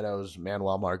 Austin Meadows,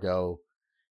 Manuel Margot,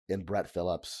 and Brett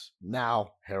Phillips.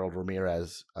 Now Harold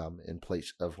Ramirez in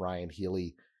place of Ryan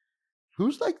Healy.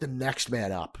 Who's like the next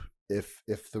man up?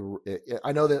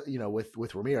 I know that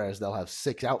with Ramirez they'll have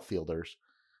 6 outfielders,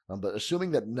 but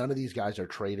assuming that none of these guys are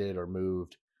traded or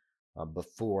moved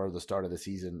before the start of the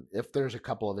season, if there's a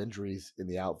couple of injuries in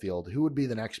the outfield, who would be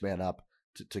the next man up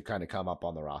to kind of come up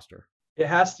on the roster? It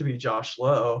has to be Josh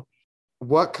Lowe.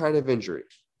 What kind of injury?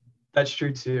 That's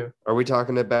true too. Are we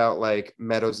talking about like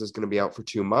Meadows is going to be out for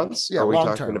 2 months? Yeah, or are we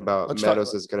long-term. talking about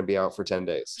Meadows is going to be out for 10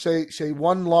 days? Say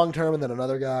one long term and then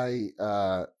another guy,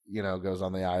 goes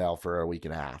on the IL for a week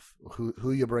and a half.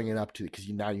 Who you bringing up to? Because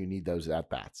now you need those at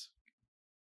bats.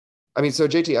 I mean, so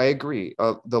JT, I agree.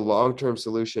 The long term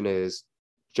solution is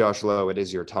Josh Lowe. It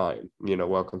is your time.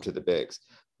 Welcome to the bigs.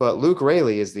 But Luke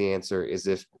Raley is the answer. Is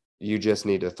if you just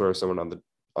need to throw someone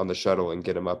on the shuttle and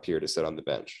get him up here to sit on the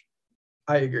bench.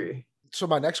 I agree. So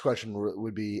my next question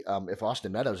would be if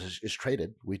Austin Meadows is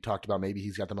traded. We talked about maybe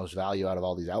he's got the most value out of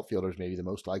all these outfielders, maybe the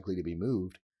most likely to be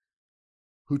moved.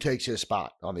 Who takes his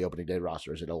spot on the opening day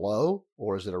roster? Is it a Lowe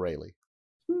or is it a Raley?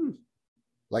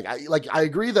 I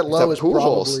agree that Lowe is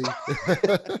probably.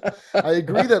 I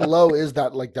agree that Lowe is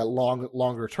that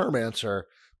longer term answer,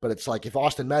 but it's like if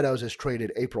Austin Meadows is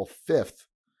traded April 5th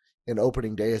and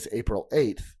opening day is April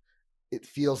 8th, it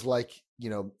feels like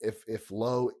if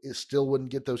Lowe still wouldn't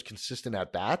get those consistent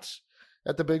at bats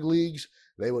at the big leagues,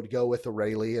 they would go with the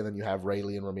Raley, and then you have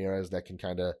Raley and Ramirez that can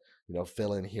kind of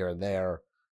fill in here and there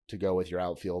to go with your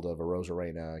outfield of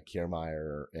Arozarena,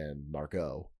 Kiermaier, and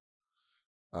Margot.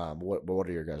 What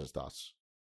are your guys' thoughts?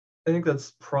 I think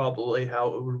that's probably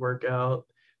how it would work out.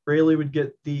 Raley would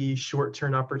get the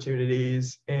short-term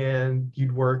opportunities, and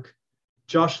you'd work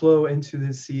Josh Lowe into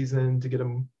this season to get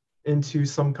him into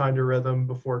some kind of rhythm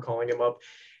before calling him up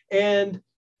and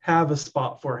have a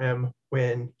spot for him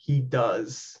when he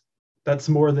does. That's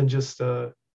more than just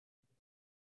a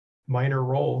minor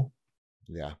role.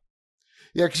 Yeah.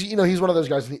 Yeah, because, he's one of those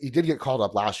guys. He did get called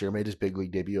up last year, made his big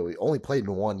league debut. He only played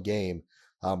in one game,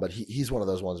 but he's one of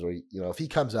those ones where, if he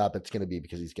comes up, it's going to be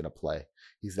because he's going to play.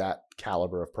 He's that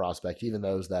caliber of prospect, even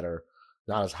those that are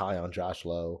not as high on Josh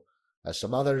Lowe as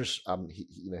some others.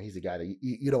 He's a guy that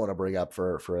you don't want to bring up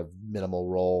for a minimal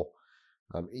role.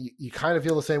 You kind of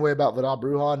feel the same way about Vidal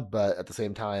Brujan, but at the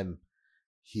same time,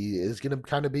 he is going to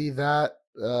kind of be that,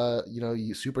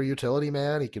 super utility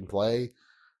man. He can play,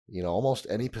 almost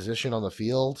any position on the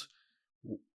field.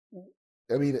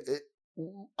 I mean,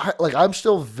 I'm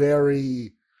still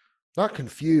very not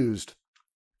confused.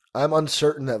 I'm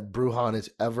uncertain that Brujan is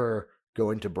ever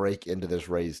going to break into this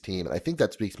Rays team. And I think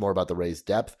that speaks more about the Rays'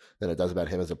 depth than it does about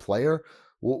him as a player.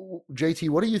 Well, JT,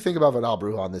 what do you think about Vidal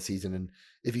Brujan this season? And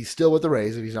if he's still with the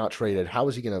Rays, if he's not traded, how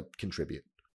is he going to contribute?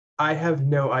 I have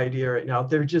no idea right now.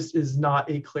 There just is not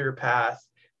a clear path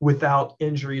without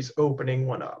injuries opening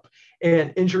one up.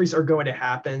 And injuries are going to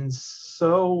happen.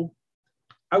 So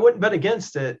I wouldn't bet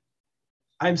against it.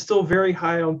 I'm still very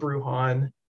high on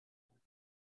Brujan.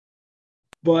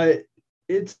 But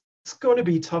it's going to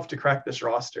be tough to crack this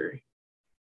roster.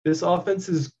 This offense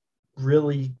is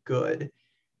really good.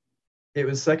 It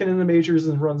was second in the majors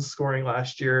in runs scoring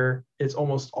last year. It's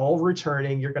almost all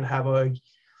returning. You're going to have a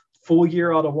full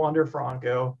year out of Wander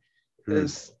Franco.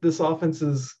 This offense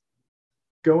is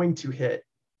going to hit,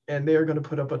 and they're going to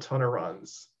put up a ton of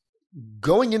runs.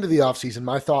 Going into the offseason,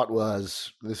 my thought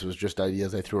was, this was just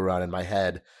ideas I threw around in my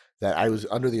head, that I was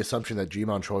under the assumption that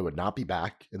Ji-Man Choi would not be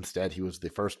back. Instead, he was the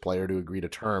first player to agree to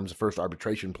terms, the first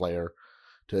arbitration player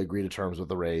to agree to terms with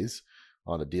the Rays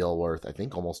on a deal worth, I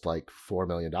think, almost like $4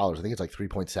 million. I think it's like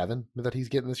 3.7 that he's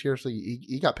getting this year. So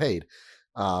he got paid.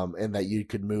 And that you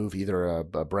could move either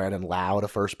a Brandon Lau to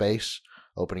first base,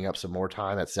 opening up some more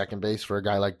time at second base for a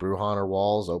guy like Brujan or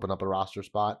Walls, open up a roster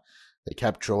spot. They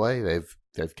kept Choi.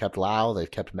 They've kept Lau.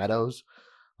 They've kept Meadows.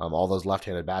 All those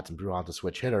left-handed bats, and Brujan's a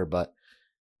switch hitter. But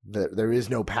there is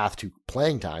no path to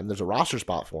playing time. There's a roster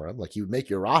spot for him. Like, you would make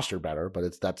your roster better,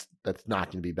 but that's not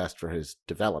going to be best for his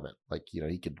development. Like,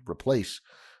 he could replace,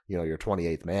 your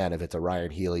 28th man if it's a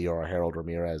Ryan Healy or a Harold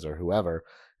Ramirez or whoever,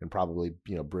 and probably,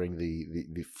 bring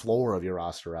the floor of your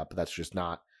roster up. But that's just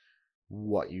not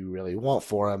what you really want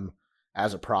for him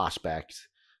as a prospect.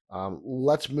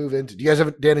 Let's move into. Do you guys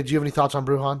have, Danny? Do you have any thoughts on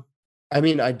Bruján? I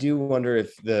mean, I do wonder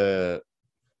if the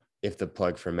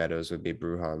plug for Meadows would be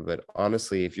Bruján, but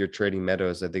honestly, if you're trading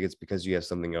Meadows, I think it's because you have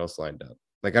something else lined up.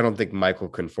 Like, I don't think Michael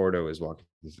Conforto is walking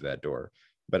through that door,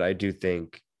 but I do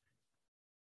think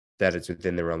that it's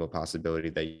within the realm of possibility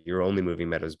that you're only moving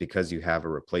Meadows because you have a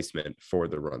replacement for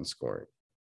the run scoring.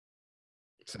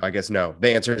 So I guess no.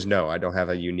 The answer is no. I don't have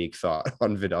a unique thought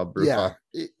on Vidal Bruján.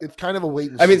 Yeah, it's kind of a wait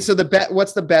and see. I mean, so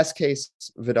what's the best case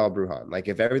Vidal Bruján? Like,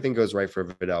 if everything goes right for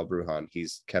Vidal Bruján,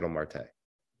 he's Ketel Marte,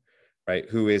 right?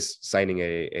 Who is signing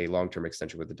a long-term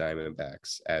extension with the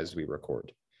Diamondbacks as we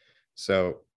record.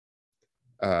 So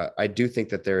I do think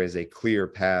that there is a clear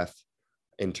path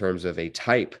in terms of a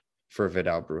type for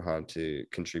Vidal Bruján to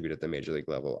contribute at the major league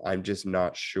level. I'm just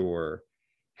not sure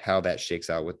how that shakes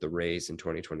out with the Rays in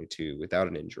 2022 without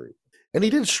an injury. And he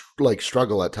did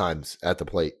struggle at times at the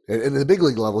plate. And in the big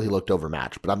league level, he looked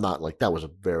overmatched, but I'm not like, that was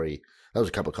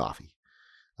a cup of coffee.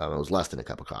 It was less than a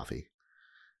cup of coffee.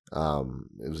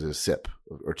 It was a sip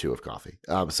or two of coffee.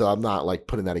 So I'm not like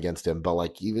putting that against him, but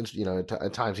like, even,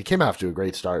 at times he came after a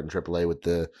great start in AAA with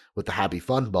the happy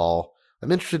fun ball.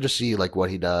 I'm interested to see like what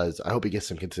he does. I hope he gets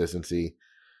some consistency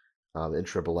in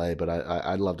AAA, but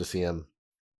I'd love to see him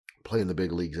play in the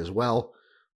big leagues as well.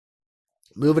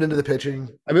 Moving into the pitching.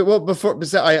 I mean, well,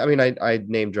 I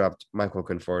name dropped Michael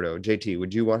Conforto. JT,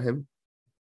 would you want him?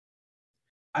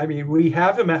 I mean, we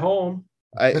have him at home.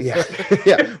 Yeah.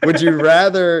 Yeah. Would you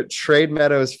rather trade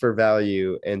Meadows for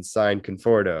value and sign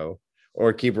Conforto,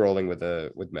 or keep rolling with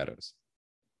Meadows?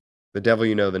 The devil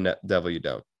you know, the devil you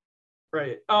don't.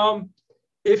 Right.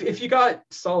 If you got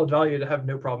solid value, to have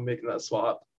no problem making that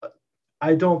swap.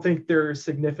 I don't think they're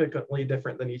significantly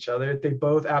different than each other. They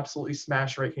both absolutely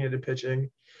smash right-handed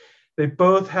pitching. They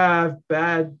both have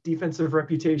bad defensive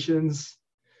reputations.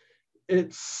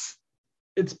 It's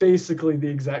basically the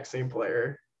exact same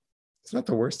player. It's not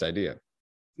the worst idea.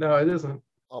 No, it isn't.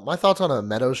 Well, my thoughts on a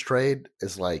Meadows trade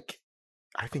is like,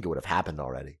 I think it would have happened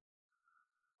already.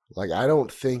 Like, I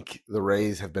don't think the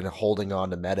Rays have been holding on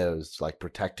to Meadows, like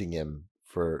protecting him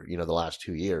for, the last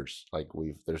 2 years. Like,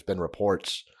 there's been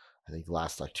reports, I think the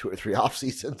last like 2 or 3 off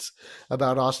seasons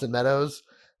about Austin Meadows.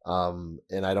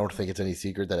 And I don't think it's any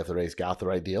secret that if the Rays got the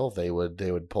right deal, they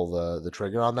would pull the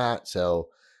trigger on that. So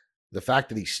the fact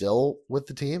that he's still with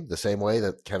the team, the same way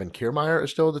that Kevin Kiermaier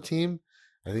is still with the team,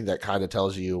 I think that kind of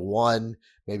tells you, one,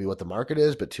 maybe what the market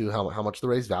is, but two, how much the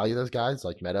Rays value those guys.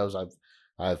 Like Meadows,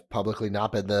 I've publicly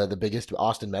not been the biggest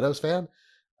Austin Meadows fan,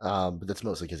 but that's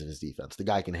mostly because of his defense. The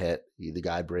guy can hit. The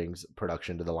guy brings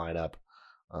production to the lineup.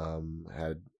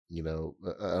 Had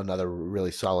another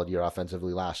really solid year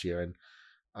offensively last year, and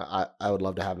I would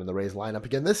love to have him in the Rays lineup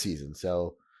again this season.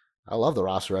 So I love the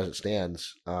roster as it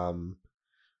stands.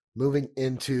 Moving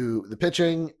into the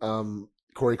pitching,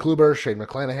 Corey Kluber, Shane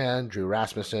McClanahan, Drew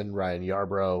Rasmussen, Ryan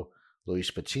Yarbrough, Luis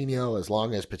Patino. As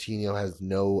long as Patino has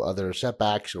no other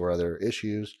setbacks or other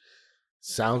issues,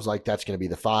 sounds like that's going to be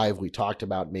the 5. We talked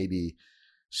about maybe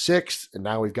 6, and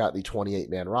now we've got the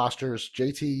 28-man rosters.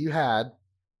 JT, you had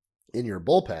in your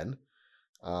bullpen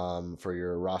for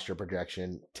your roster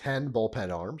projection 10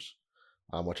 bullpen arms,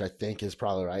 which I think is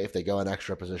probably right. If they go an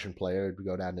extra position player, it would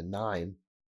go down to 9.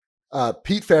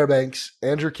 Pete Fairbanks,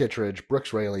 Andrew Kittredge,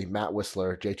 Brooks Raley, Matt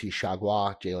Whistler, JT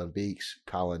Chargois, Jalen Beeks,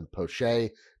 Colin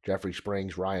Poche, Jeffrey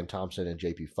Springs, Ryan Thompson, and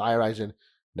JP Feyereisen.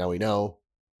 Now we know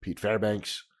Pete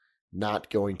Fairbanks not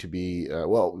going to be,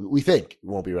 we think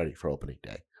won't be ready for opening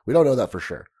day. We don't know that for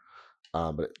sure.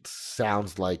 But it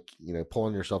sounds like,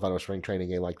 pulling yourself out of a spring training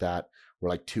game like that, we're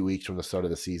like 2 weeks from the start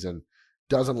of the season,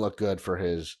 doesn't look good for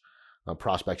his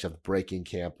prospects of breaking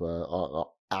camp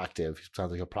active. It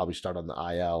sounds like he'll probably start on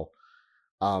the IL.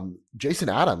 Jason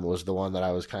Adam was the one that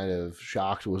I was kind of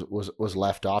shocked was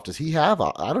left off. Does he have?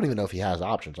 I don't even know if he has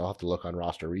options. I'll have to look on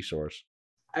Roster Resource.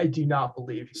 I do not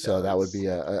believe he does. That would be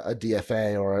a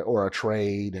DFA or a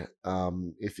trade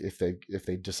if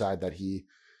they decide that he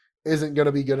isn't going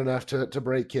to be good enough to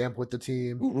break camp with the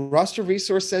team. Roster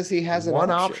Resource says he has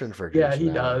one option for Jason. Yeah, he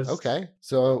Adam. does. Okay,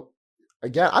 so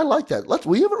again, I like that.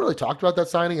 We haven't really talked about that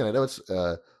signing, and I know it's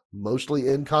mostly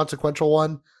inconsequential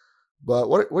one. But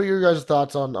what are your guys'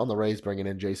 thoughts on the Rays bringing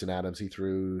in Jason Adams? He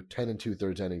threw 10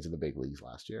 2/3 innings in the big leagues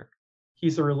last year.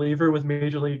 He's a reliever with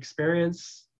major league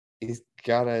experience. He's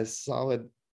got a solid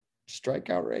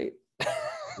strikeout rate.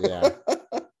 Yeah.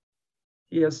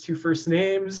 He has 2 first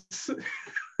names.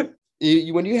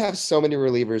 When you have so many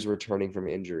relievers returning from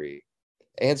injury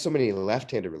and so many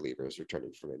left-handed relievers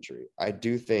returning from injury, I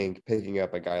do think picking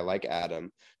up a guy like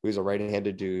Adam, who's a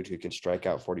right-handed dude who can strike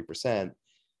out 40%,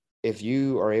 if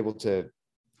you are able to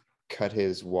cut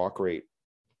his walk rate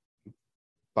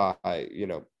by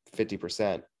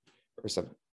 50% or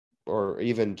something, or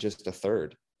even just a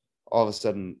third, all of a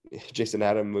sudden Jason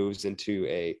Adam moves into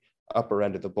a upper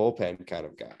end of the bullpen kind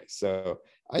of guy. So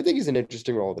I think he's an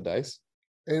interesting roll of the dice.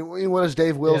 And what does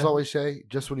Dave Wills always say?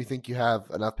 Just when you think you have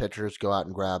enough pitchers, go out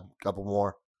and grab a couple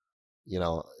more.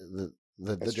 The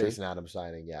Jason Adams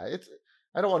signing. Yeah,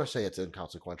 I don't want to say it's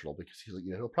inconsequential because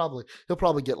he'll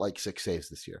probably get like 6 saves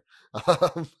this year.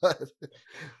 But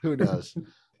who knows?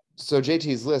 So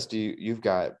JT's list, you've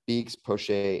got Beeks,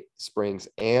 Poche, Springs,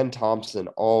 and Thompson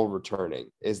all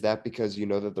returning. Is that because you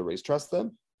know that the Rays trust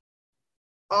them?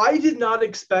 I did not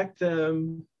expect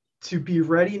them to be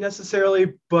ready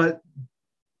necessarily, but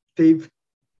they've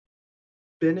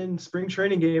been in spring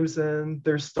training games and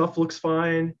their stuff looks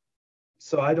fine.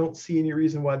 So I don't see any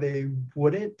reason why they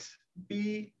wouldn't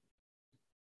be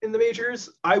in the majors.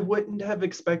 I wouldn't have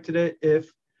expected it if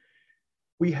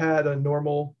we had a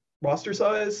normal roster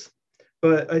size,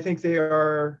 but I think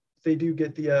they do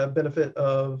get the benefit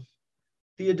of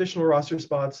the additional roster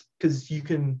spots because you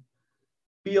can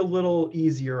be a little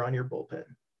easier on your bullpen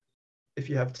if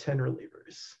you have 10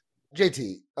 relievers.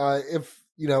 JT, if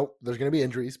there's going to be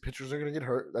injuries, pitchers are going to get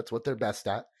hurt. That's what they're best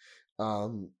at.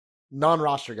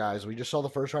 Non-roster guys, we just saw the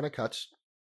first round of cuts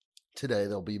today.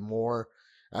 There'll be more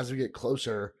as we get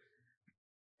closer.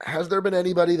 Has there been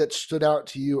anybody that stood out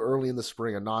to you early in the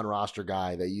spring, a non-roster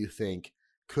guy that you think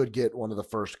could get one of the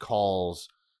first calls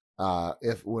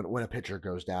when a pitcher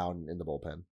goes down in the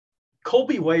bullpen?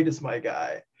 Colby White is my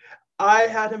guy. I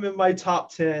had him in my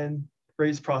top 10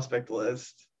 Rays prospect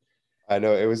list. I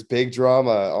know it was big drama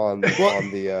on the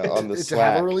Slack. To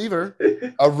have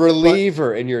a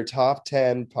reliever, in your top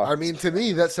 10. I mean, to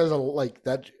me, that says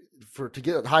to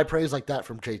get high praise like that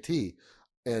from JT,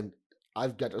 and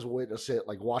I've got to witness it,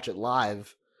 watch it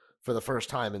live for the first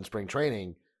time in spring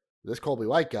training. This Colby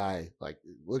White guy,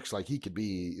 looks like he could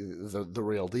be the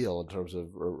real deal in terms of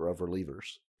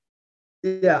relievers.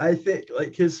 Yeah, I think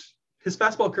his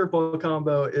fastball curveball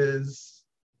combo is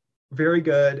very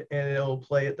good, and it'll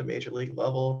play at the major league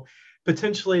level,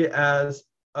 potentially as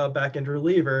a back-end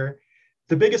reliever.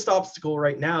 The biggest obstacle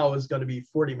right now is going to be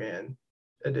 40-man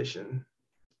addition.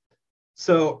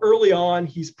 So early on,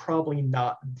 he's probably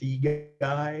not the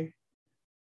guy.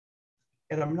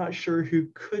 And I'm not sure who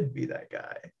could be that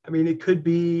guy. I mean, it could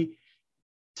be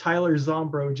Tyler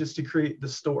Zombro just to create the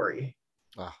story.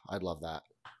 Oh, I'd love that.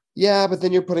 Yeah, but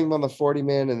then you're putting him on the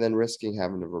 40-man and then risking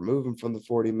having to remove him from the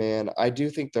 40-man. I do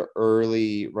think the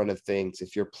early run of things,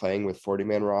 if you're playing with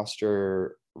 40-man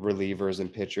roster relievers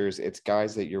and pitchers, it's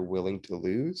guys that you're willing to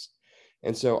lose.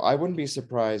 And so I wouldn't be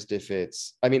surprised if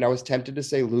I was tempted to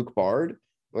say Luke Bard,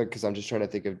 because I'm just trying to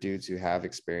think of dudes who have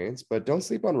experience, but don't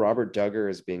sleep on Robert Duggar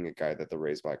as being a guy that the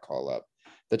Rays might call up.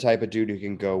 The type of dude who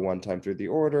can go one time through the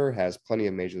order, has plenty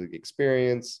of major league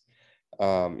experience.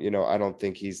 I don't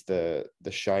think he's the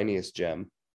shiniest gem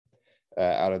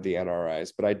out of the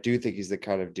NRIs, but I do think he's the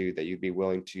kind of dude that you'd be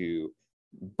willing to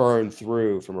burn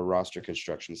through from a roster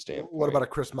construction standpoint. What about a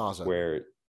Chris Mazza?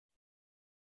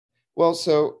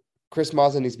 So Chris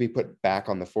Mazza needs to be put back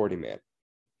on the 40-man.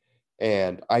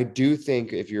 And I do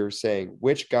think if you're saying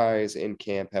which guys in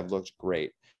camp have looked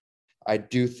great, I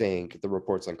do think the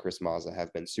reports on Chris Mazza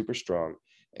have been super strong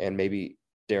and maybe,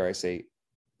 dare I say,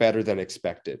 better than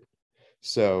expected.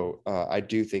 So I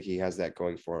do think he has that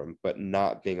going for him, but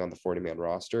not being on the 40-man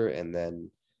roster. And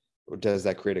then does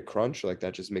that create a crunch?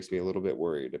 That just makes me a little bit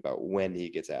worried about when he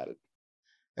gets added.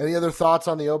 Any other thoughts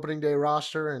on the opening day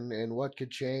roster and what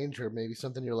could change, or maybe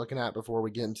something you're looking at before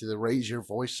we get into the Raise Your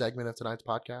Voice segment of tonight's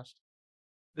podcast?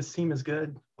 This team is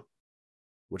good.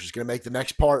 Which is going to make the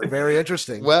next part very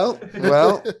interesting. well,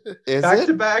 is back it?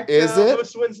 to back? Is it?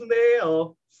 Most wins in the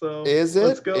AL. So is it?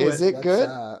 Let's go. Is it good?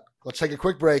 Let's take a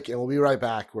quick break, and we'll be right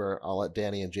back. Where I'll let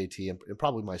Danny and JT and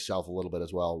probably myself a little bit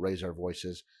as well raise our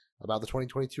voices about the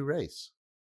 2022 race.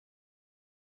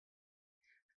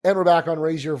 And we're back on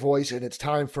Raise Your Voice, and it's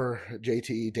time for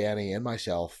JT, Danny, and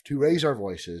myself to raise our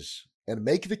voices and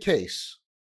make the case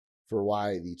for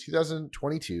why the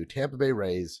 2022 Tampa Bay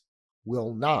Rays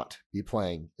will not be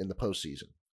playing in the postseason.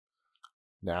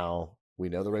 Now, we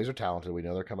know the Rays are talented. We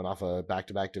know they're coming off of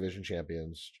back-to-back division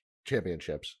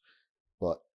championships.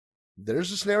 But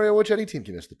there's a scenario in which any team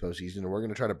can miss the postseason, and we're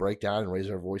going to try to break down and raise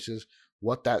our voices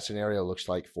what that scenario looks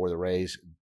like for the Rays.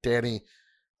 Danny,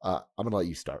 I'm going to let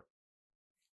you start.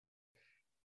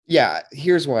 Yeah,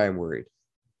 here's why I'm worried.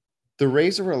 The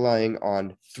Rays are relying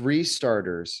on 3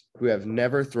 starters who have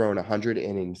never thrown 100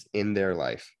 innings in their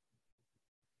life.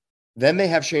 Then they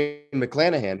have Shane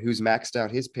McClanahan, who's maxed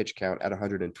out his pitch count at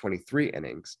 123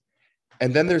 innings.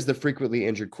 And then there's the frequently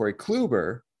injured Corey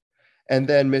Kluber. And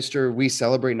then Mr. We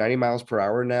celebrate 90 miles per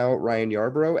hour now, Ryan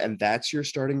Yarbrough. And that's your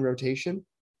starting rotation.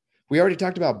 We already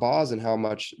talked about Boz and how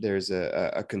much there's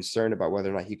a concern about whether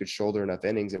or not he could shoulder enough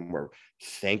innings. And we're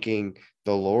thanking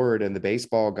the Lord and the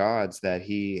baseball gods that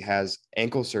he has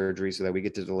ankle surgery so that we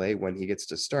get to delay when he gets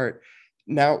to start.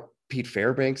 Now, Pete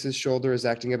Fairbanks' shoulder is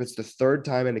acting up. It's the 3rd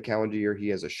time in a calendar year he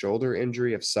has a shoulder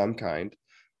injury of some kind.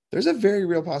 There's a very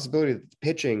real possibility that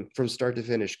pitching from start to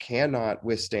finish cannot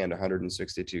withstand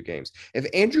 162 games. If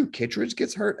Andrew Kittredge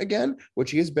gets hurt again,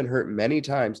 which he has been hurt many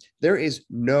times, there is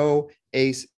no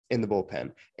ace in the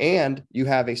bullpen. And you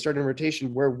have a starting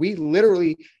rotation where we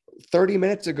literally 30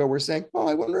 minutes ago were saying, oh,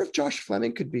 I wonder if Josh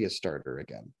Fleming could be a starter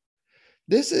again.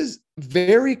 This is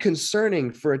very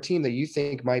concerning for a team that you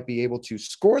think might be able to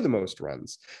score the most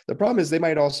runs. The problem is they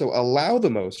might also allow the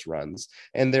most runs,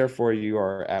 and therefore you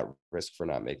are at risk for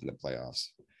not making the playoffs.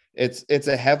 It's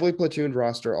a heavily platooned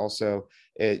roster. Also,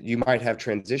 you might have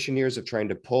transition years of trying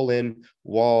to pull in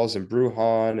Walls and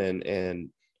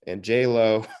Brujan and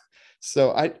J-Lo.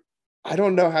 So I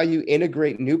don't know how you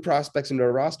integrate new prospects into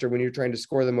a roster when you're trying to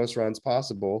score the most runs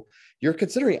possible. You're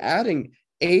considering adding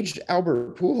aged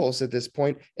Albert Pujols at this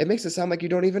point. It makes it sound like you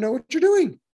don't even know what you're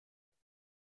doing.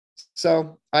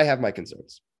 So I have my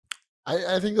concerns.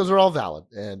 I think those are all valid.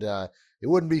 And it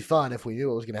wouldn't be fun if we knew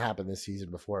what was going to happen this season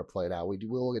before it played out. We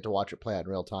will get to watch it play out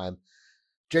in real time.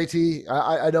 JT,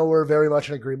 I know we're very much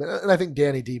in agreement. And I think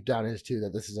Danny deep down is too,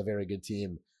 that this is a very good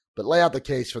team. But lay out the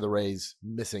case for the Rays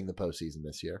missing the postseason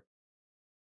this year.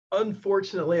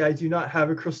 Unfortunately, I do not have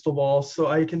a crystal ball, so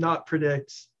I cannot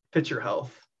predict pitcher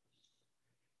health.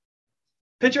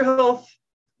 Pitcher health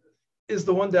is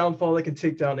the one downfall that can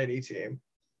take down any team.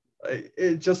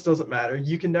 It just doesn't matter.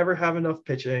 You can never have enough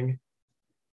pitching.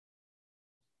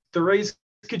 The Rays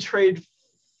could trade.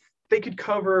 They could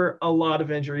cover a lot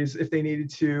of injuries if they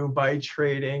needed to by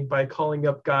trading, by calling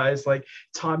up guys like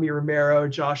Tommy Romero,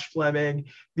 Josh Fleming.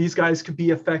 These guys could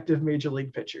be effective major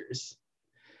league pitchers.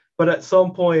 But at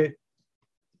some point,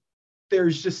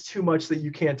 there's just too much that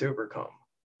you can't overcome.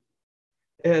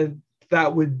 And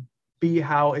that would be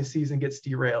how a season gets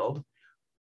derailed.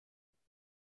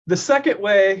 The second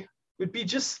way would be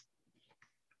just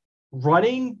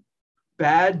running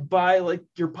bad by like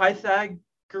your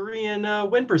Pythagorean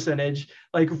win percentage,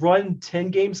 like run 10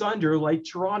 games under like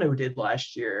Toronto did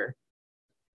last year,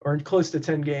 or close to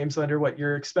 10 games under what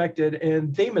you're expected,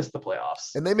 and they missed the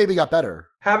playoffs. And they maybe got better.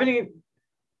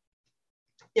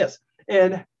 Yes,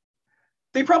 and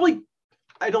they probably,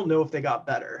 I don't know if they got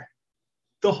better.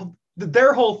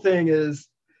 Their whole thing is,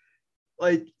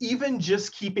 like, even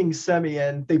just keeping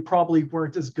Semien, they probably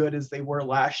weren't as good as they were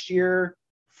last year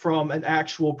from an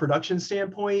actual production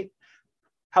standpoint.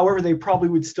 However, they probably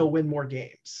would still win more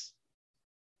games.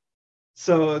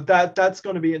 So that's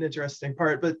going to be an interesting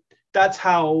part. But that's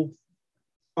how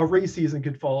a race season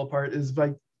could fall apart, is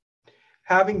by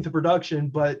having the production,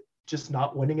 but just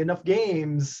not winning enough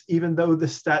games, even though the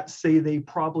stats say they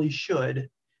probably should.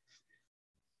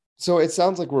 So it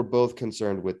sounds like we're both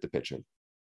concerned with the pitching.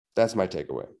 That's my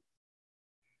takeaway.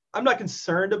 I'm not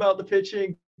concerned about the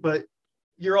pitching, but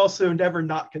you're also never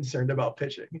not concerned about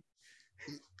pitching.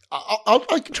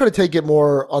 I can try to take it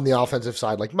more on the offensive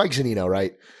side, like Mike Zunino,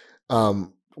 right?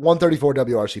 134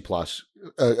 WRC plus,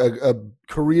 a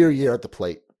career year at the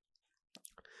plate.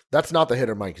 That's not the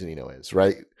hitter Mike Zunino is,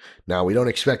 right? Now, we don't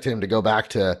expect him to go back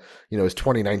to, his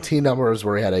 2019 numbers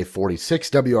where he had a 46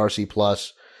 WRC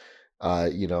plus,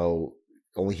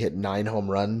 only hit 9 home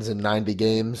runs in 90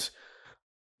 games.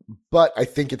 But I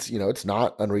think it's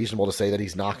not unreasonable to say that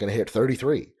he's not going to hit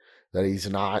 33, that he's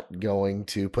not going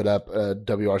to put up a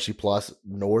WRC plus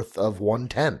north of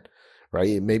 110,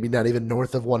 right? Maybe not even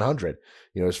north of 100.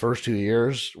 His first 2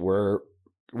 years were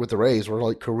with the Rays were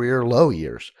like career low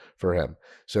years for him.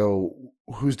 So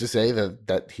who's to say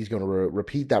that he's going to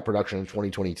repeat that production in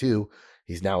 2022?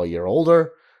 He's now a year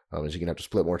older. Is he going to have to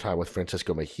split more time with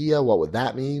Francisco Mejia? What would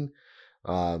that mean?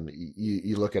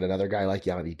 You look at another guy like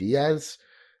Yandy Diaz.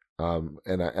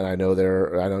 And I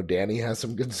know Danny has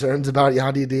some concerns about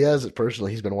Yandy Diaz.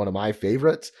 Personally, he's been one of my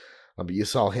favorites. But you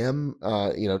saw him,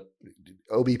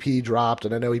 OBP dropped,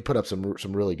 and I know he put up some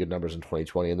really good numbers in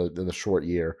 2020 in the short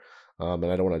year. And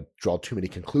I don't want to draw too many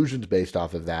conclusions based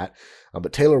off of that.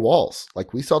 But Taylor Walls,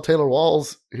 like we saw Taylor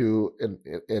Walls, who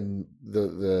in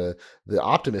the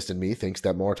optimist in me thinks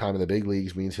that more time in the big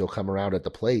leagues means he'll come around at the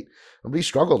plate. But he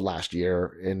struggled last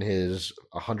year in his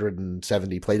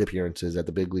 170 plate appearances at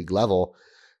the big league level.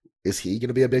 Is he going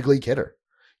to be a big league hitter?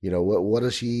 What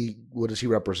does he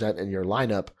represent in your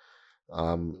lineup?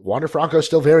 Wander Franco is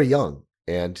still very young,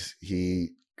 and he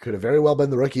could have very well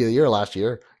been the rookie of the year last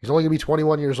year. He's only going to be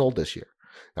 21 years old this year.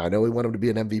 Now, I know we want him to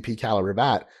be an MVP caliber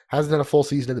bat. Hasn't done a full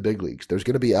season in the big leagues. There's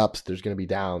going to be ups. There's going to be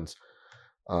downs.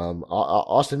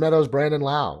 Austin Meadows, Brandon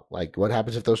Lau. Like, what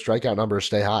happens if those strikeout numbers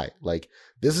stay high? Like,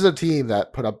 this is a team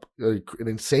that put up an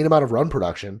insane amount of run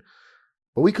production,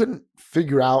 but we couldn't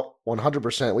figure out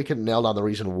 100%. We couldn't nail down the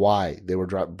reason why they were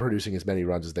producing as many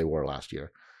runs as they were last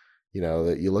year.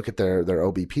 You look at their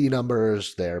OBP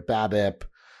numbers, their BABIP,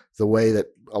 the way that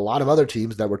a lot of other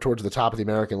teams that were towards the top of the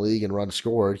American League and runs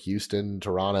scored, Houston,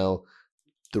 Toronto,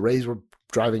 the Rays were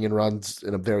driving in runs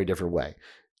in a very different way.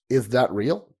 Is that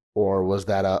real, or was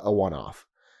that a one-off?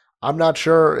 I'm not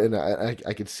sure, and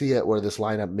I could see it where this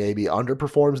lineup maybe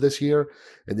underperforms this year.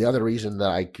 And the other reason that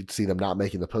I could see them not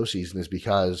making the postseason is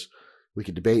because we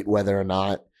could debate whether or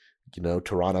not,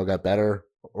 Toronto got better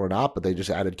or not, but they just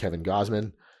added Kevin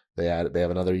Gausman. They have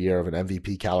another year of an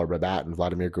MVP caliber bat in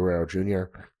Vladimir Guerrero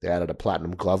Jr. They added a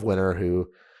Platinum Glove winner who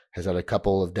has had a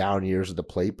couple of down years at the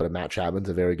plate, but Matt Chapman's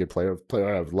a very good player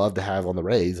I would love to have on the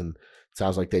Rays, and it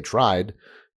sounds like they tried.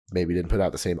 Maybe didn't put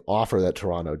out the same offer that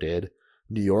Toronto did.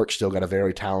 New York still got a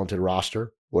very talented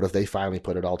roster. What if they finally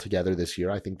put it all together this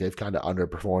year? I think they've kind of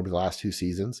underperformed the last two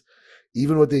seasons.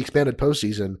 Even with the expanded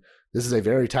postseason, this is a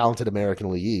very talented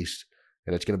American League East.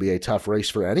 And it's going to be a tough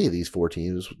race for any of these four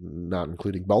teams, not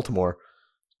including Baltimore,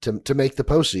 to make the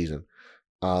postseason.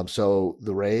 So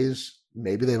the Rays,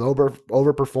 maybe they've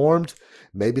overperformed.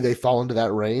 Maybe they fall into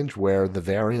that range where the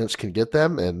variance can get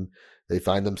them, and they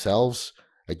find themselves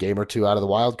a game or two out of the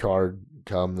wild card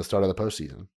come the start of the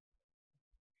postseason.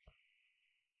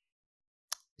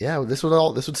 Yeah, this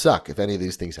would suck if any of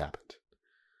these things happened. It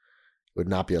would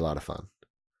not be a lot of fun.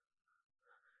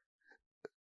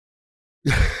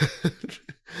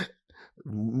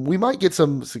 We might get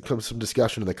some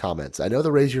discussion in the comments. I know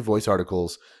the Raise Your Voice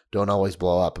articles don't always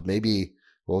blow up, but maybe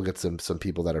we'll get some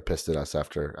people that are pissed at us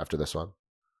after this one.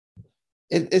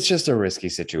 It's just a risky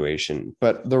situation,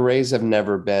 but the Rays have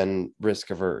never been risk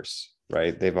averse,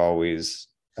 right? They've always,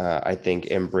 I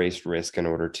think, embraced risk in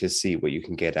order to see what you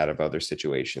can get out of other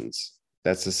situations.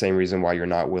 That's the same reason why you're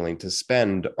not willing to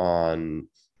spend on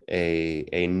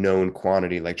a known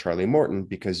quantity like Charlie Morton,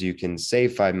 because you can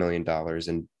save $5 million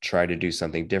and try to do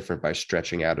something different by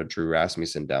stretching out a Drew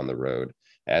Rasmussen down the road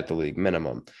at the league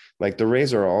minimum. Like, the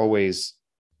Rays are always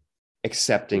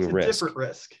accepting risk. Different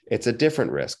risk. It's a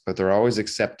different risk, but they're always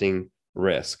accepting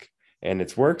risk. And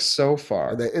it's worked so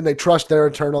far. And they trust their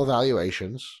internal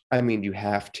evaluations. I mean, you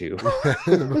have to.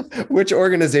 Which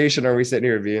organization are we sitting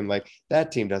here being like,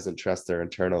 that team doesn't trust their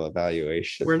internal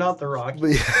evaluation? We're not the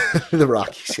Rockies. The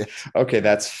Rockies. Yeah. Okay,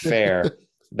 that's fair.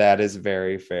 That is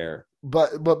very fair.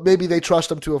 But maybe they trust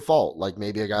them to a fault. Like,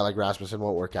 maybe a guy like Rasmussen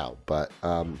won't work out. But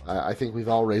I think we've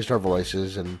all raised our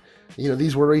voices. And,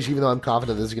 these worries, even though I'm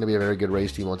confident this is going to be a very good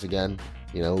Rays team once again,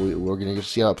 we're going to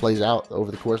see how it plays out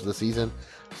over the course of the season.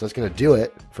 So that's going to do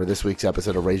it for this week's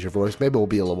episode of Raise Your Voice. Maybe we'll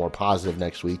be a little more positive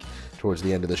next week towards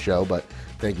the end of the show. But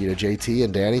thank you to JT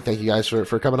and Danny. Thank you guys for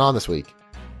coming on this week.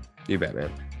 You bet, man.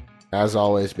 As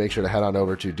always, make sure to head on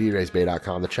over to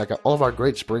draysbay.com to check out all of our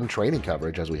great spring training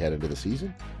coverage as we head into the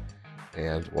season.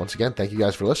 And once again, thank you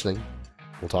guys for listening.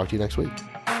 We'll talk to you next week.